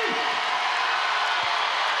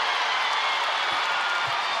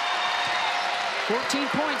 "14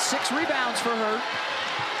 points, 6 rebounds for her."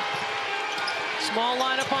 Small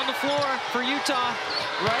lineup on the floor for Utah.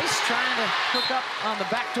 Rice trying to hook up on the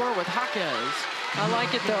back door with Jaquez. I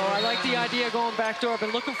like it, though. I like the idea of going back door. I've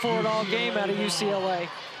been looking for it all game out of UCLA,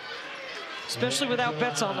 especially without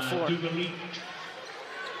Betts on the floor.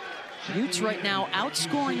 Utes right now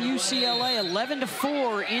outscoring UCLA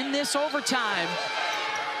 11-4 in this overtime.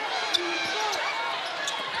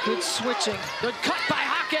 Good switching. Good cut by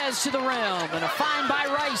Jaquez to the rim, and a find by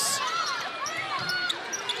Rice.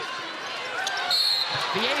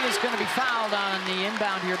 The 8 is going to be fouled on the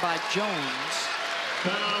inbound here by Jones.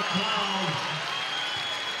 Foul called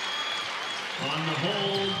on the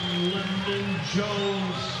hold, Lyndon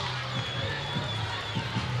Jones.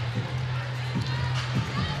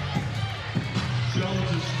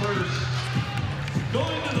 first.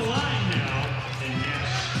 Going to the line now, and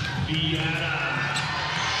next, Vieta.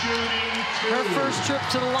 Shooting two. Her first trip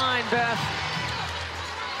to the line, Beth.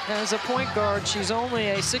 As a point guard, she's only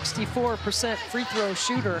a 64% free throw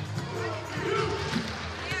shooter.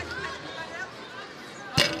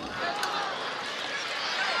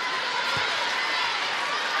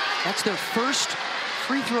 That's their first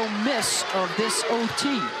free throw miss of this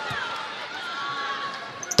OT.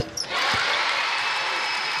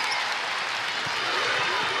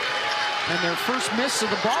 And their first miss of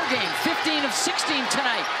the ball game, 15 of 16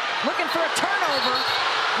 tonight. Looking for a turnover.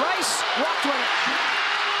 Rice walked with it.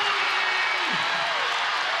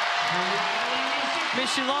 I mean,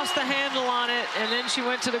 she lost the handle on it, and then she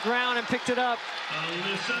went to the ground and picked it up.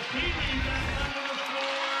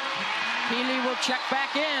 Healy will check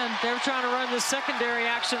back in. They're trying to run this secondary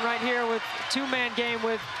action right here with two-man game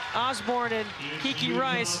with Osborne and Kiki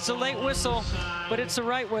Rice. It's a late whistle, but it's the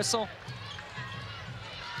right whistle.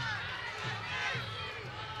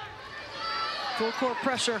 Full court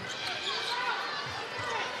pressure.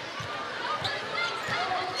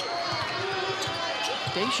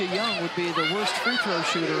 Daisha Young would be the worst free throw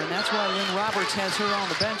shooter, and that's why Lynn Roberts has her on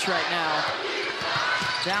the bench right now.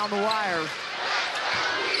 Down the wire.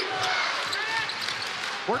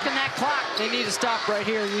 Working that clock. They need to stop right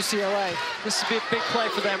here, UCLA. This would be a big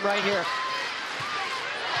play for them right here.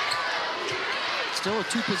 Still a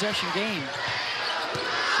two-possession game.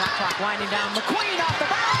 Shot clock winding down. McQueen off the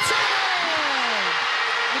bounce.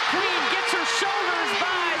 McQueen gets her shoulders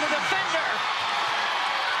by the defender.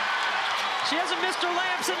 She hasn't missed her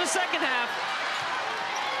layups in the second half.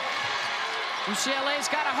 UCLA's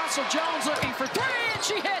got to hustle. Jones looking for three, and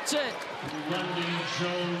she hits it. London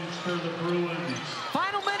Jones for the Bruins.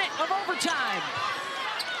 Final minute of overtime.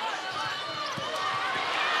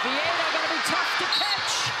 Vieta going to be tough to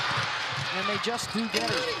catch. And they just do get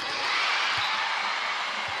her.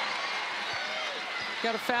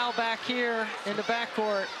 Got a foul back here in the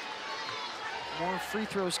backcourt. More free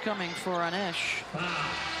throws coming for Anesh.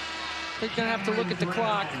 They're going to have to look at the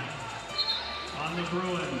clock. On the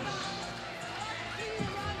Bruins.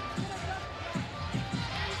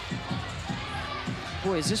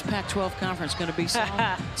 Boy, is this Pac-12 conference going to be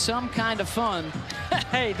some kind of fun.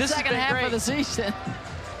 Hey, this second half of the season.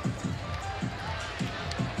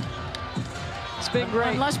 It's been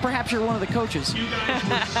great. Unless perhaps you're one of the coaches.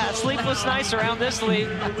 Sleepless nights around this league.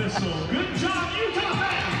 Good job, Utah.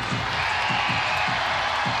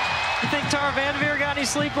 You think Tara Vanderveer got any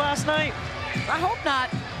sleep last night? I hope not.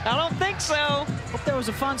 I don't think so. Hope there was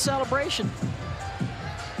a fun celebration.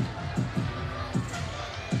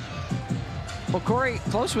 Well, Corey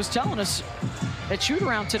Close was telling us at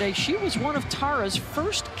shoot-around today, she was one of Tara's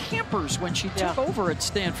first campers when she took over at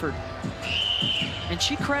Stanford. And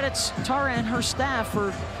she credits Tara and her staff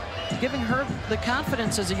for giving her the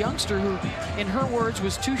confidence as a youngster who, in her words,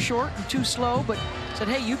 was too short and too slow, but said,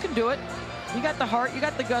 hey, you can do it. You got the heart, you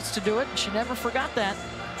got the guts to do it. And she never forgot that.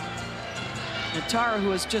 And Tara,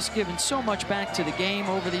 who has just given so much back to the game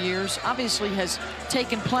over the years, obviously has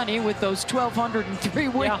taken plenty with those 1,203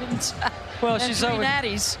 wins. Yeah. Well, and she's three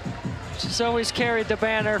natties. She's always carried the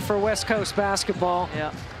banner for West Coast basketball.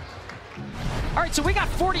 Yeah. All right, so we got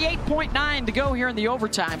 48.9 to go here in the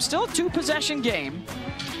overtime. Still a two-possession game,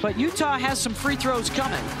 but Utah has some free throws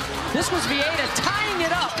coming. This was Vieta tying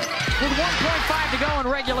it up with 1.5 to go in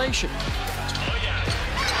regulation.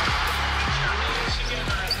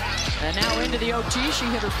 And now into the OT. She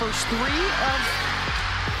hit her first three of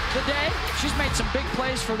the day. She's made some big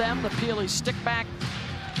plays for them. The Peelys stick back,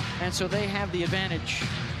 and so they have the advantage.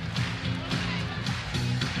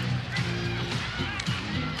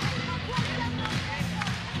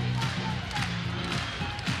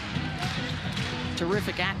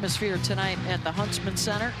 Terrific atmosphere tonight at the Huntsman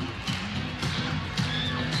Center.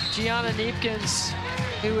 Gianna Neepkins,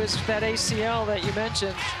 who is that ACL that you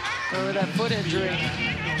mentioned, or that foot injury,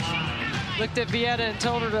 looked at Vieta and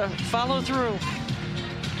told her to follow through.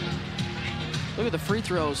 Look at the free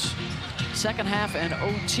throws. Second half and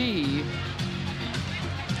OT.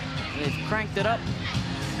 They've cranked it up.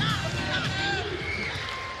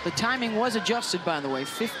 The timing was adjusted, by the way.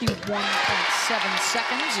 51.7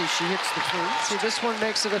 seconds as she hits the three. See, this one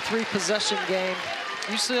makes it a three-possession game.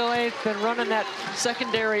 UCLA has been running that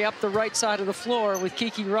secondary up the right side of the floor with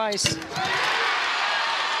Kiki Rice.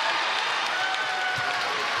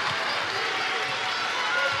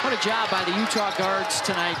 What a job by the Utah guards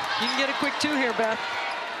tonight. You can get a quick two here, Beth.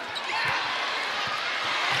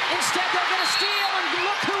 Instead, they're going to steal, and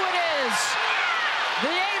look who it is.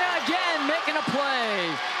 Vieta again making a play.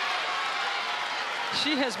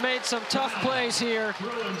 She has made some tough plays here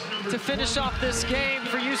to finish off this game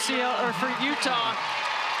for UCLA or for Utah.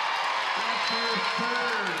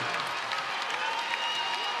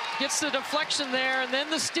 Gets the deflection there and then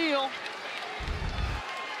the steal.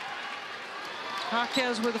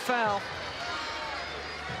 Jaquez with a foul.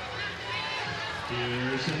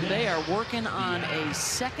 They are working on a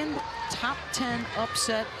second top 10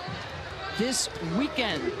 upset this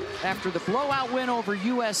weekend after the blowout win over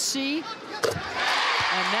USC.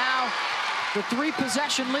 And now the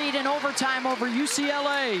 3-possession lead in overtime over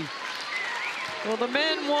UCLA. Well, the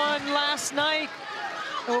men won last night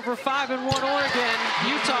over 5-1 Oregon.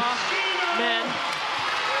 Utah men.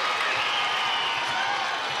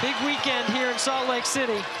 Big weekend here in Salt Lake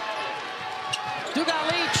City.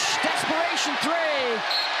 Dugas-Leach, desperation 3.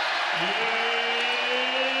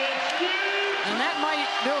 And that might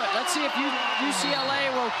do it. Let's see if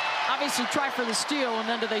UCLA will obviously try for the steal, and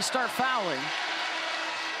then do they start fouling?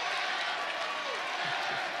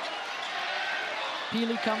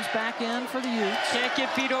 Peely comes back in for the Utes. Can't get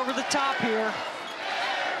feet over the top here.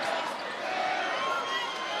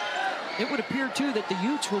 It would appear, too, that the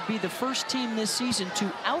Utes will be the first team this season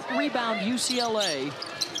to out-rebound UCLA.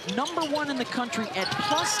 #1 in the country at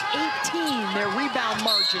 +18, their rebound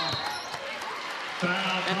margin.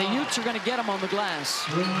 And the Utes are going to get them on the glass.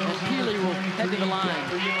 And Peely will head to the line.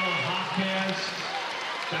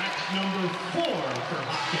 That's number 4 for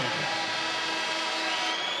Jaquez.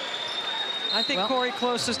 I think Corey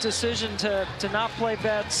Close's decision to not play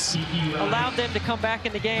Betts allowed them to come back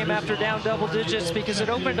in the game after down double digits because it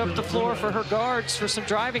opened up the floor for her guards for some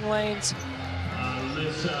driving lanes.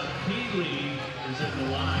 Peely is in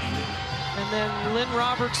the line. And then Lynn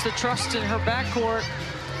Roberts, the trust in her backcourt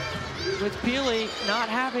with Peely not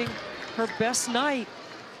having her best night.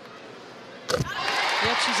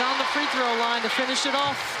 Yet she's on the free throw line to finish it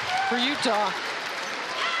off for Utah.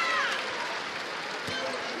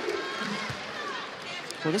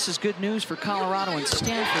 Well, this is good news for Colorado and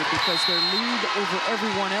Stanford because their lead over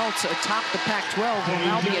everyone else atop the Pac-12 will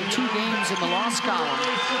now be at 2 games in the loss column.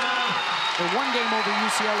 They're 1 game over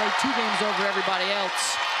UCLA, 2 games over everybody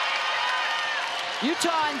else.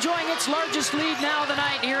 Utah enjoying its largest lead now of the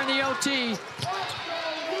night here in the OT.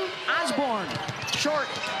 Osborne, short,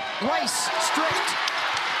 Rice, stripped,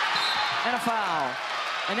 and a foul.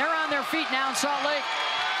 And they're on their feet now in Salt Lake.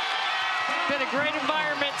 Been a great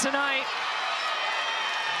environment tonight.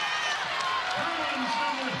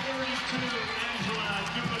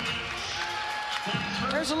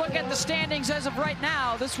 There's a look at the standings as of right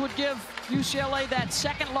now. This would give UCLA that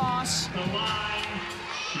second loss.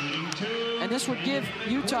 And this would give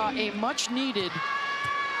Utah a much-needed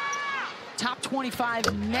top 25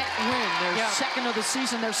 net win. Their second of the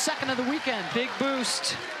season, their second of the weekend. Big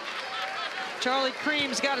boost. Charlie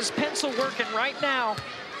Cream's got his pencil working right now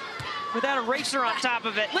with that eraser on top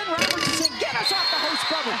of it. Lynn Roberts is saying, get us off the host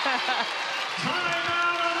bubble.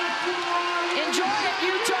 Enjoy it,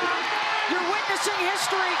 Utah. You're witnessing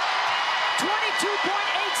history.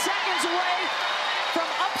 22.8 seconds away from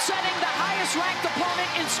upsetting the highest-ranked opponent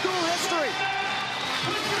in school history.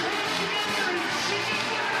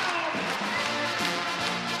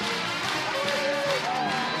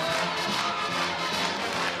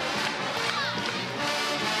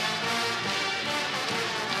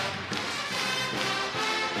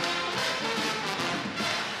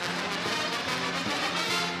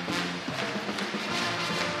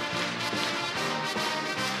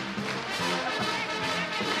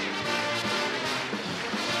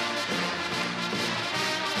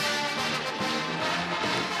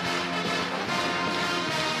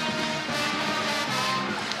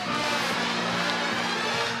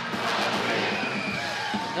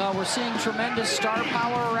 We're seeing tremendous star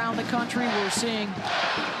power around the country. We're seeing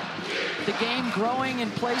the game growing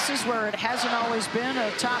in places where it hasn't always been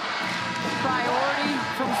a top priority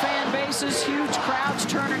from fan bases. Huge crowds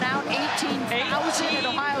turning out, 18,000 at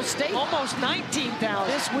Ohio State. Almost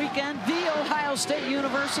 19,000. This weekend, The Ohio State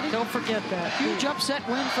University. Don't forget that. Huge upset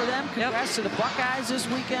win for them. Congrats to the Buckeyes this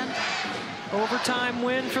weekend. Overtime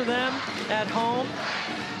win for them at home.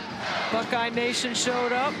 Buckeye Nation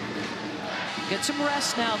showed up. Get some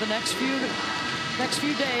rest now the next few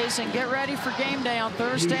days and get ready for game day on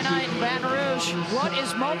Thursday night in Baton Rouge. What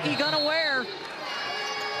is Moki gonna wear?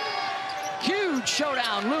 Huge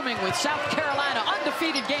showdown looming with South Carolina,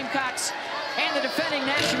 undefeated Gamecocks, and the defending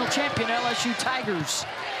national champion LSU Tigers.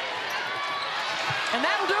 And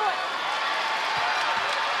that'll do it.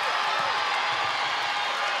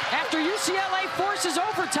 After UCLA forces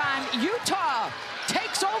overtime, Utah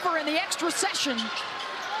takes over in the extra session.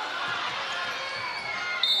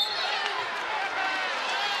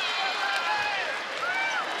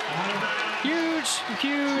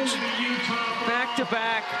 huge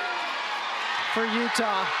back-to-back for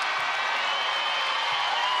Utah.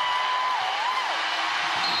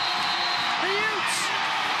 The Utes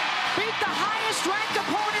beat the highest-ranked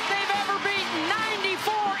opponent they've ever beaten,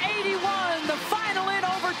 94-81, the final in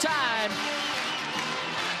overtime.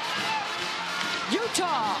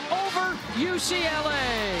 Utah over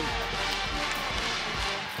UCLA.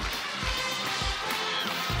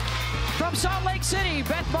 From Salt Lake City,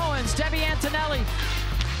 Beth Bowens, Debbie Antonelli.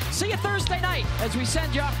 See you Thursday night as we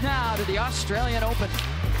send you off now to the Australian Open.